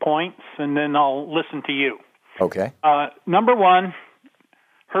brief points, and then I'll listen to you. Okay. Number one,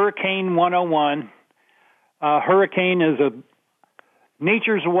 Hurricane 101. Hurricane is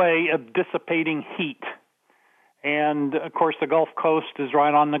nature's way of dissipating heat. And, of course, the Gulf Coast is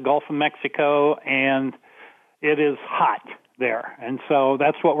right on the Gulf of Mexico, and it is hot there. And so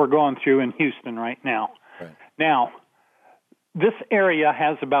that's what we're going through in Houston right now. Right. Now, this area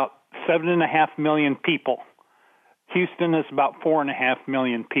has about 7.5 million people. Houston is about 4.5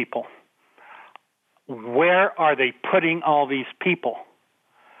 million people. Where are they putting all these people?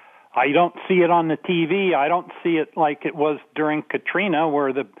 I don't see it on the TV. I don't see it like it was during Katrina,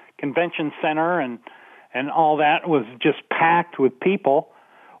 where the convention center and all that was just packed with people.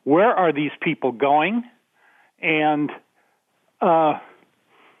 Where are these people going? And,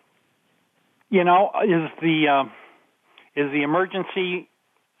 you know, is the emergency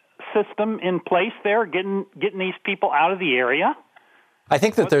system in place there, getting these people out of the area? I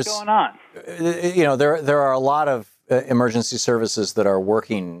think that What's going on? You know, there are a lot of emergency services that are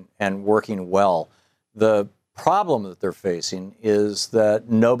working well. The problem that they're facing is that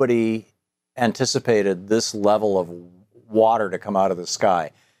nobody anticipated this level of water to come out of the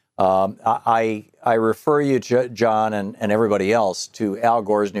sky. I refer you, John, and everybody else, to Al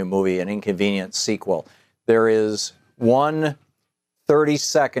Gore's new movie, An Inconvenient Sequel. There is one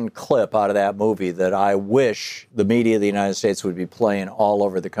 30-second clip out of that movie that I wish the media of the United States would be playing all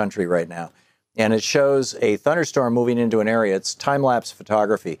over the country right now. And it shows a thunderstorm moving into an area. It's time-lapse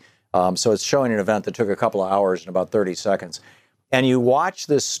photography. So it's showing an event that took a couple of hours in about 30 seconds. And you watch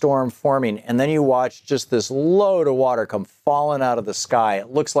this storm forming, and then you watch just this load of water come falling out of the sky.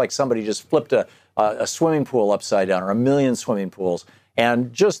 It looks like somebody just flipped a swimming pool upside down, or a million swimming pools,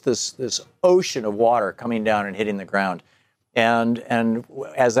 and just this ocean of water coming down and hitting the ground. And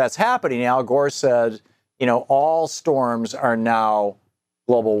as that's happening, Al Gore said, you know, all storms are now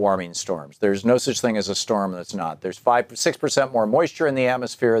global warming storms. There's no such thing as a storm that's not. There's 6% more moisture in the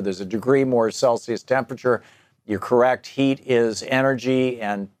atmosphere. There's a degree more Celsius temperature. You're correct. Heat is energy,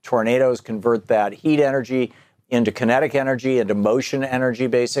 and tornadoes convert that heat energy into kinetic energy, into motion energy,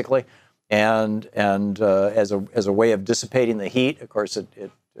 basically. And as a way of dissipating the heat, of course,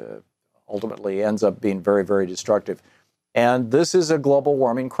 it ultimately ends up being very, very destructive. And this is a global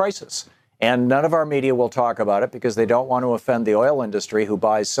warming crisis. And none of our media will talk about it because they don't want to offend the oil industry, who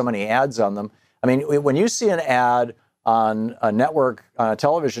buys so many ads on them. I mean, when you see an ad on a network, on a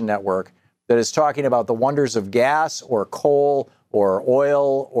television network, that is talking about the wonders of gas or coal or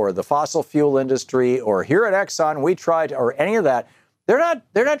oil or the fossil fuel industry, or here at Exxon we tried, or any of that, they're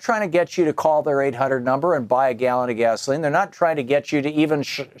not trying to get you to call their 800 number and buy a gallon of gasoline. They're not trying to get you to even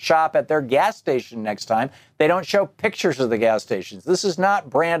shop at their gas station next time. They don't show pictures of the gas stations. This is not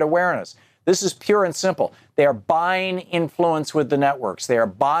brand awareness. This is pure and simple. They are buying influence with the networks. They are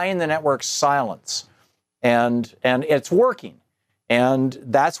buying the network's silence, and it's working. And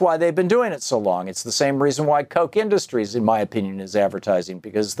that's why they've been doing it so long. It's the same reason why Koch Industries, in my opinion, is advertising,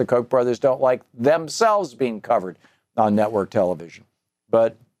 because the Koch brothers don't like themselves being covered on network television.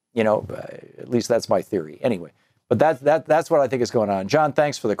 But, you know, at least that's my theory. Anyway, but that's what I think is going on. John,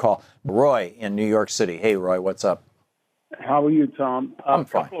 thanks for the call. Roy in New York City. Hey, Roy, what's up? How are you, Tom? I'm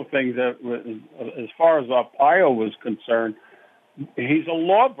fine. A couple of things. As far as Arpaio was concerned, he's a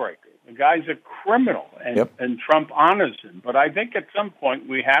lawbreaker. The guy's a criminal, and Trump honors him. But I think at some point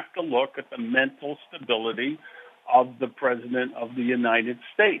we have to look at the mental stability of the President of the United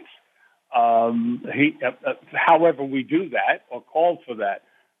States. However we do that or call for that.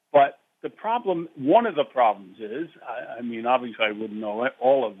 But the problem, one of the problems is, I mean, obviously I wouldn't know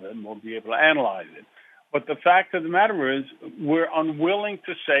all of them or be able to analyze it. But the fact of the matter is we're unwilling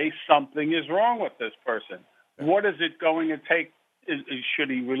to say something is wrong with this person. What is it going to take?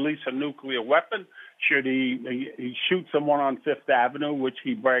 Should he release a nuclear weapon? Should he shoot someone on Fifth Avenue, which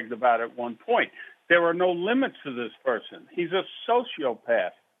he bragged about at one point? There are no limits to this person. He's a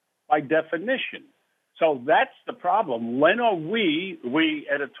sociopath by definition. So that's the problem. When are we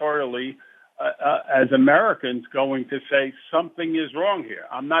editorially as Americans, going to say something is wrong here.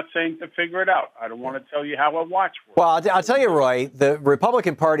 I'm not saying to figure it out. I don't want to tell you how I watch for it. Well, I'll tell you, Roy, the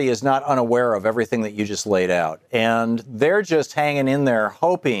Republican Party is not unaware of everything that you just laid out. And they're just hanging in there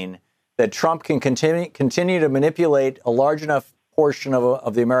hoping that Trump can continue to manipulate a large enough portion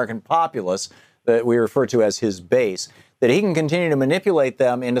of the American populace that we refer to as his base, that he can continue to manipulate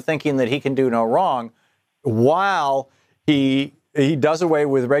them into thinking that he can do no wrong while he does away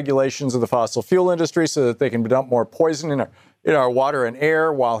with regulations of the fossil fuel industry so that they can dump more poison in our water and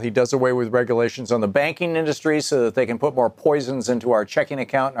air, while he does away with regulations on the banking industry so that they can put more poisons into our checking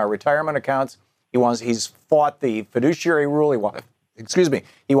account and our retirement accounts. He's fought the fiduciary rule.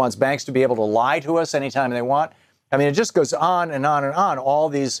 He wants banks to be able to lie to us anytime they want. I mean, it just goes on and on and on, all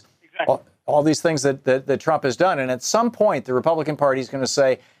these things that Trump has done. And at some point, the Republican Party is going to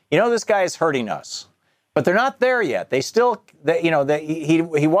say, this guy is hurting us. But they're not there yet.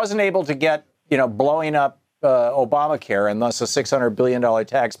 He wasn't able to get, blowing up Obamacare and thus a $600 billion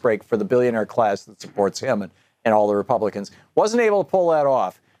tax break for the billionaire class that supports him and all the Republicans. Wasn't able to pull that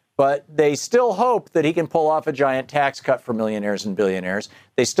off. But they still hope that he can pull off a giant tax cut for millionaires and billionaires.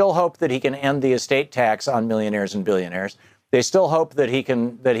 They still hope that he can end the estate tax on millionaires and billionaires. They still hope that he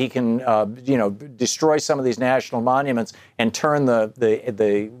can destroy some of these national monuments and turn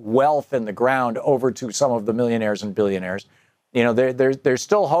the wealth in the ground over to some of the millionaires and billionaires. They're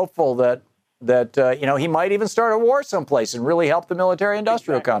still hopeful that he might even start a war someplace and really help the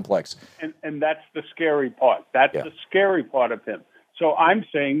military-industrial complex. And that's the scary part. That's the scary part of him. So I'm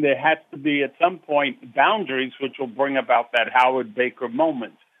saying there has to be at some point boundaries which will bring about that Howard Baker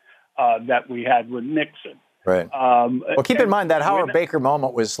moment that we had with Nixon. Right. Well, keep in mind that Howard Baker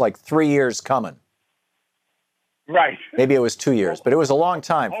moment was like 3 years coming. Right. Maybe it was 2 years, but it was a long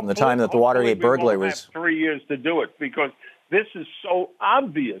time from the time that the Watergate burglary was. 3 years to do it because this is so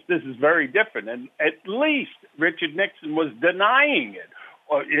obvious. This is very different. And at least Richard Nixon was denying it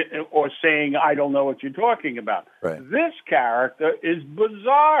or saying, I don't know what you're talking about. Right. This character is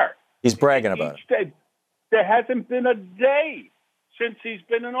bizarre. He's bragging about it. There hasn't been a day since he's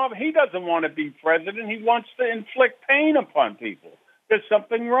been in office. He doesn't want to be president. He wants to inflict pain upon people. There's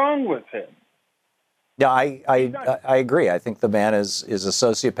something wrong with him. Yeah, I agree. I think the man is a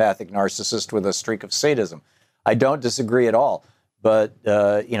sociopathic narcissist with a streak of sadism. I don't disagree at all. But,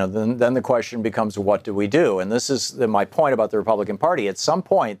 then the question becomes, what do we do? And this is my point about the Republican Party. At some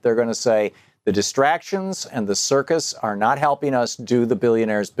point, they're going to say the distractions and the circus are not helping us do the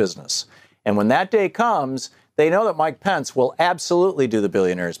billionaire's business. And when that day comes, they know that Mike Pence will absolutely do the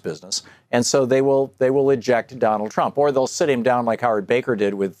billionaire's business. And so they will eject Donald Trump, or they'll sit him down like Howard Baker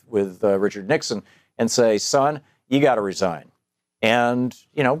did with Richard Nixon and say, son, you got to resign. And,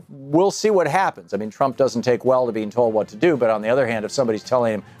 we'll see what happens. I mean, Trump doesn't take well to being told what to do. But on the other hand, if somebody's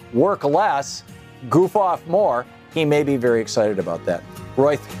telling him work less, goof off more, he may be very excited about that.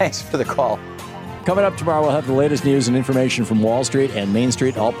 Roy, thanks for the call. Coming up tomorrow, we'll have the latest news and information from Wall Street and Main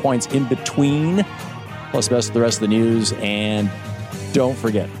Street, all points in between, plus the rest of the news. And don't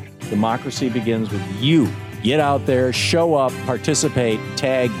forget, democracy begins with you. Get out there, show up, participate,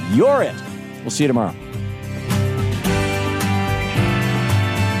 tag, you're it. We'll see you tomorrow.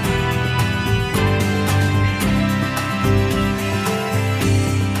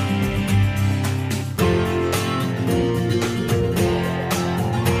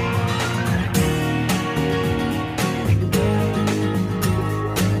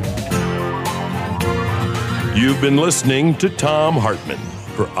 You've been listening to Thom Hartmann.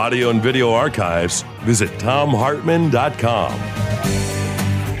 For audio and video archives, visit thomhartmann.com.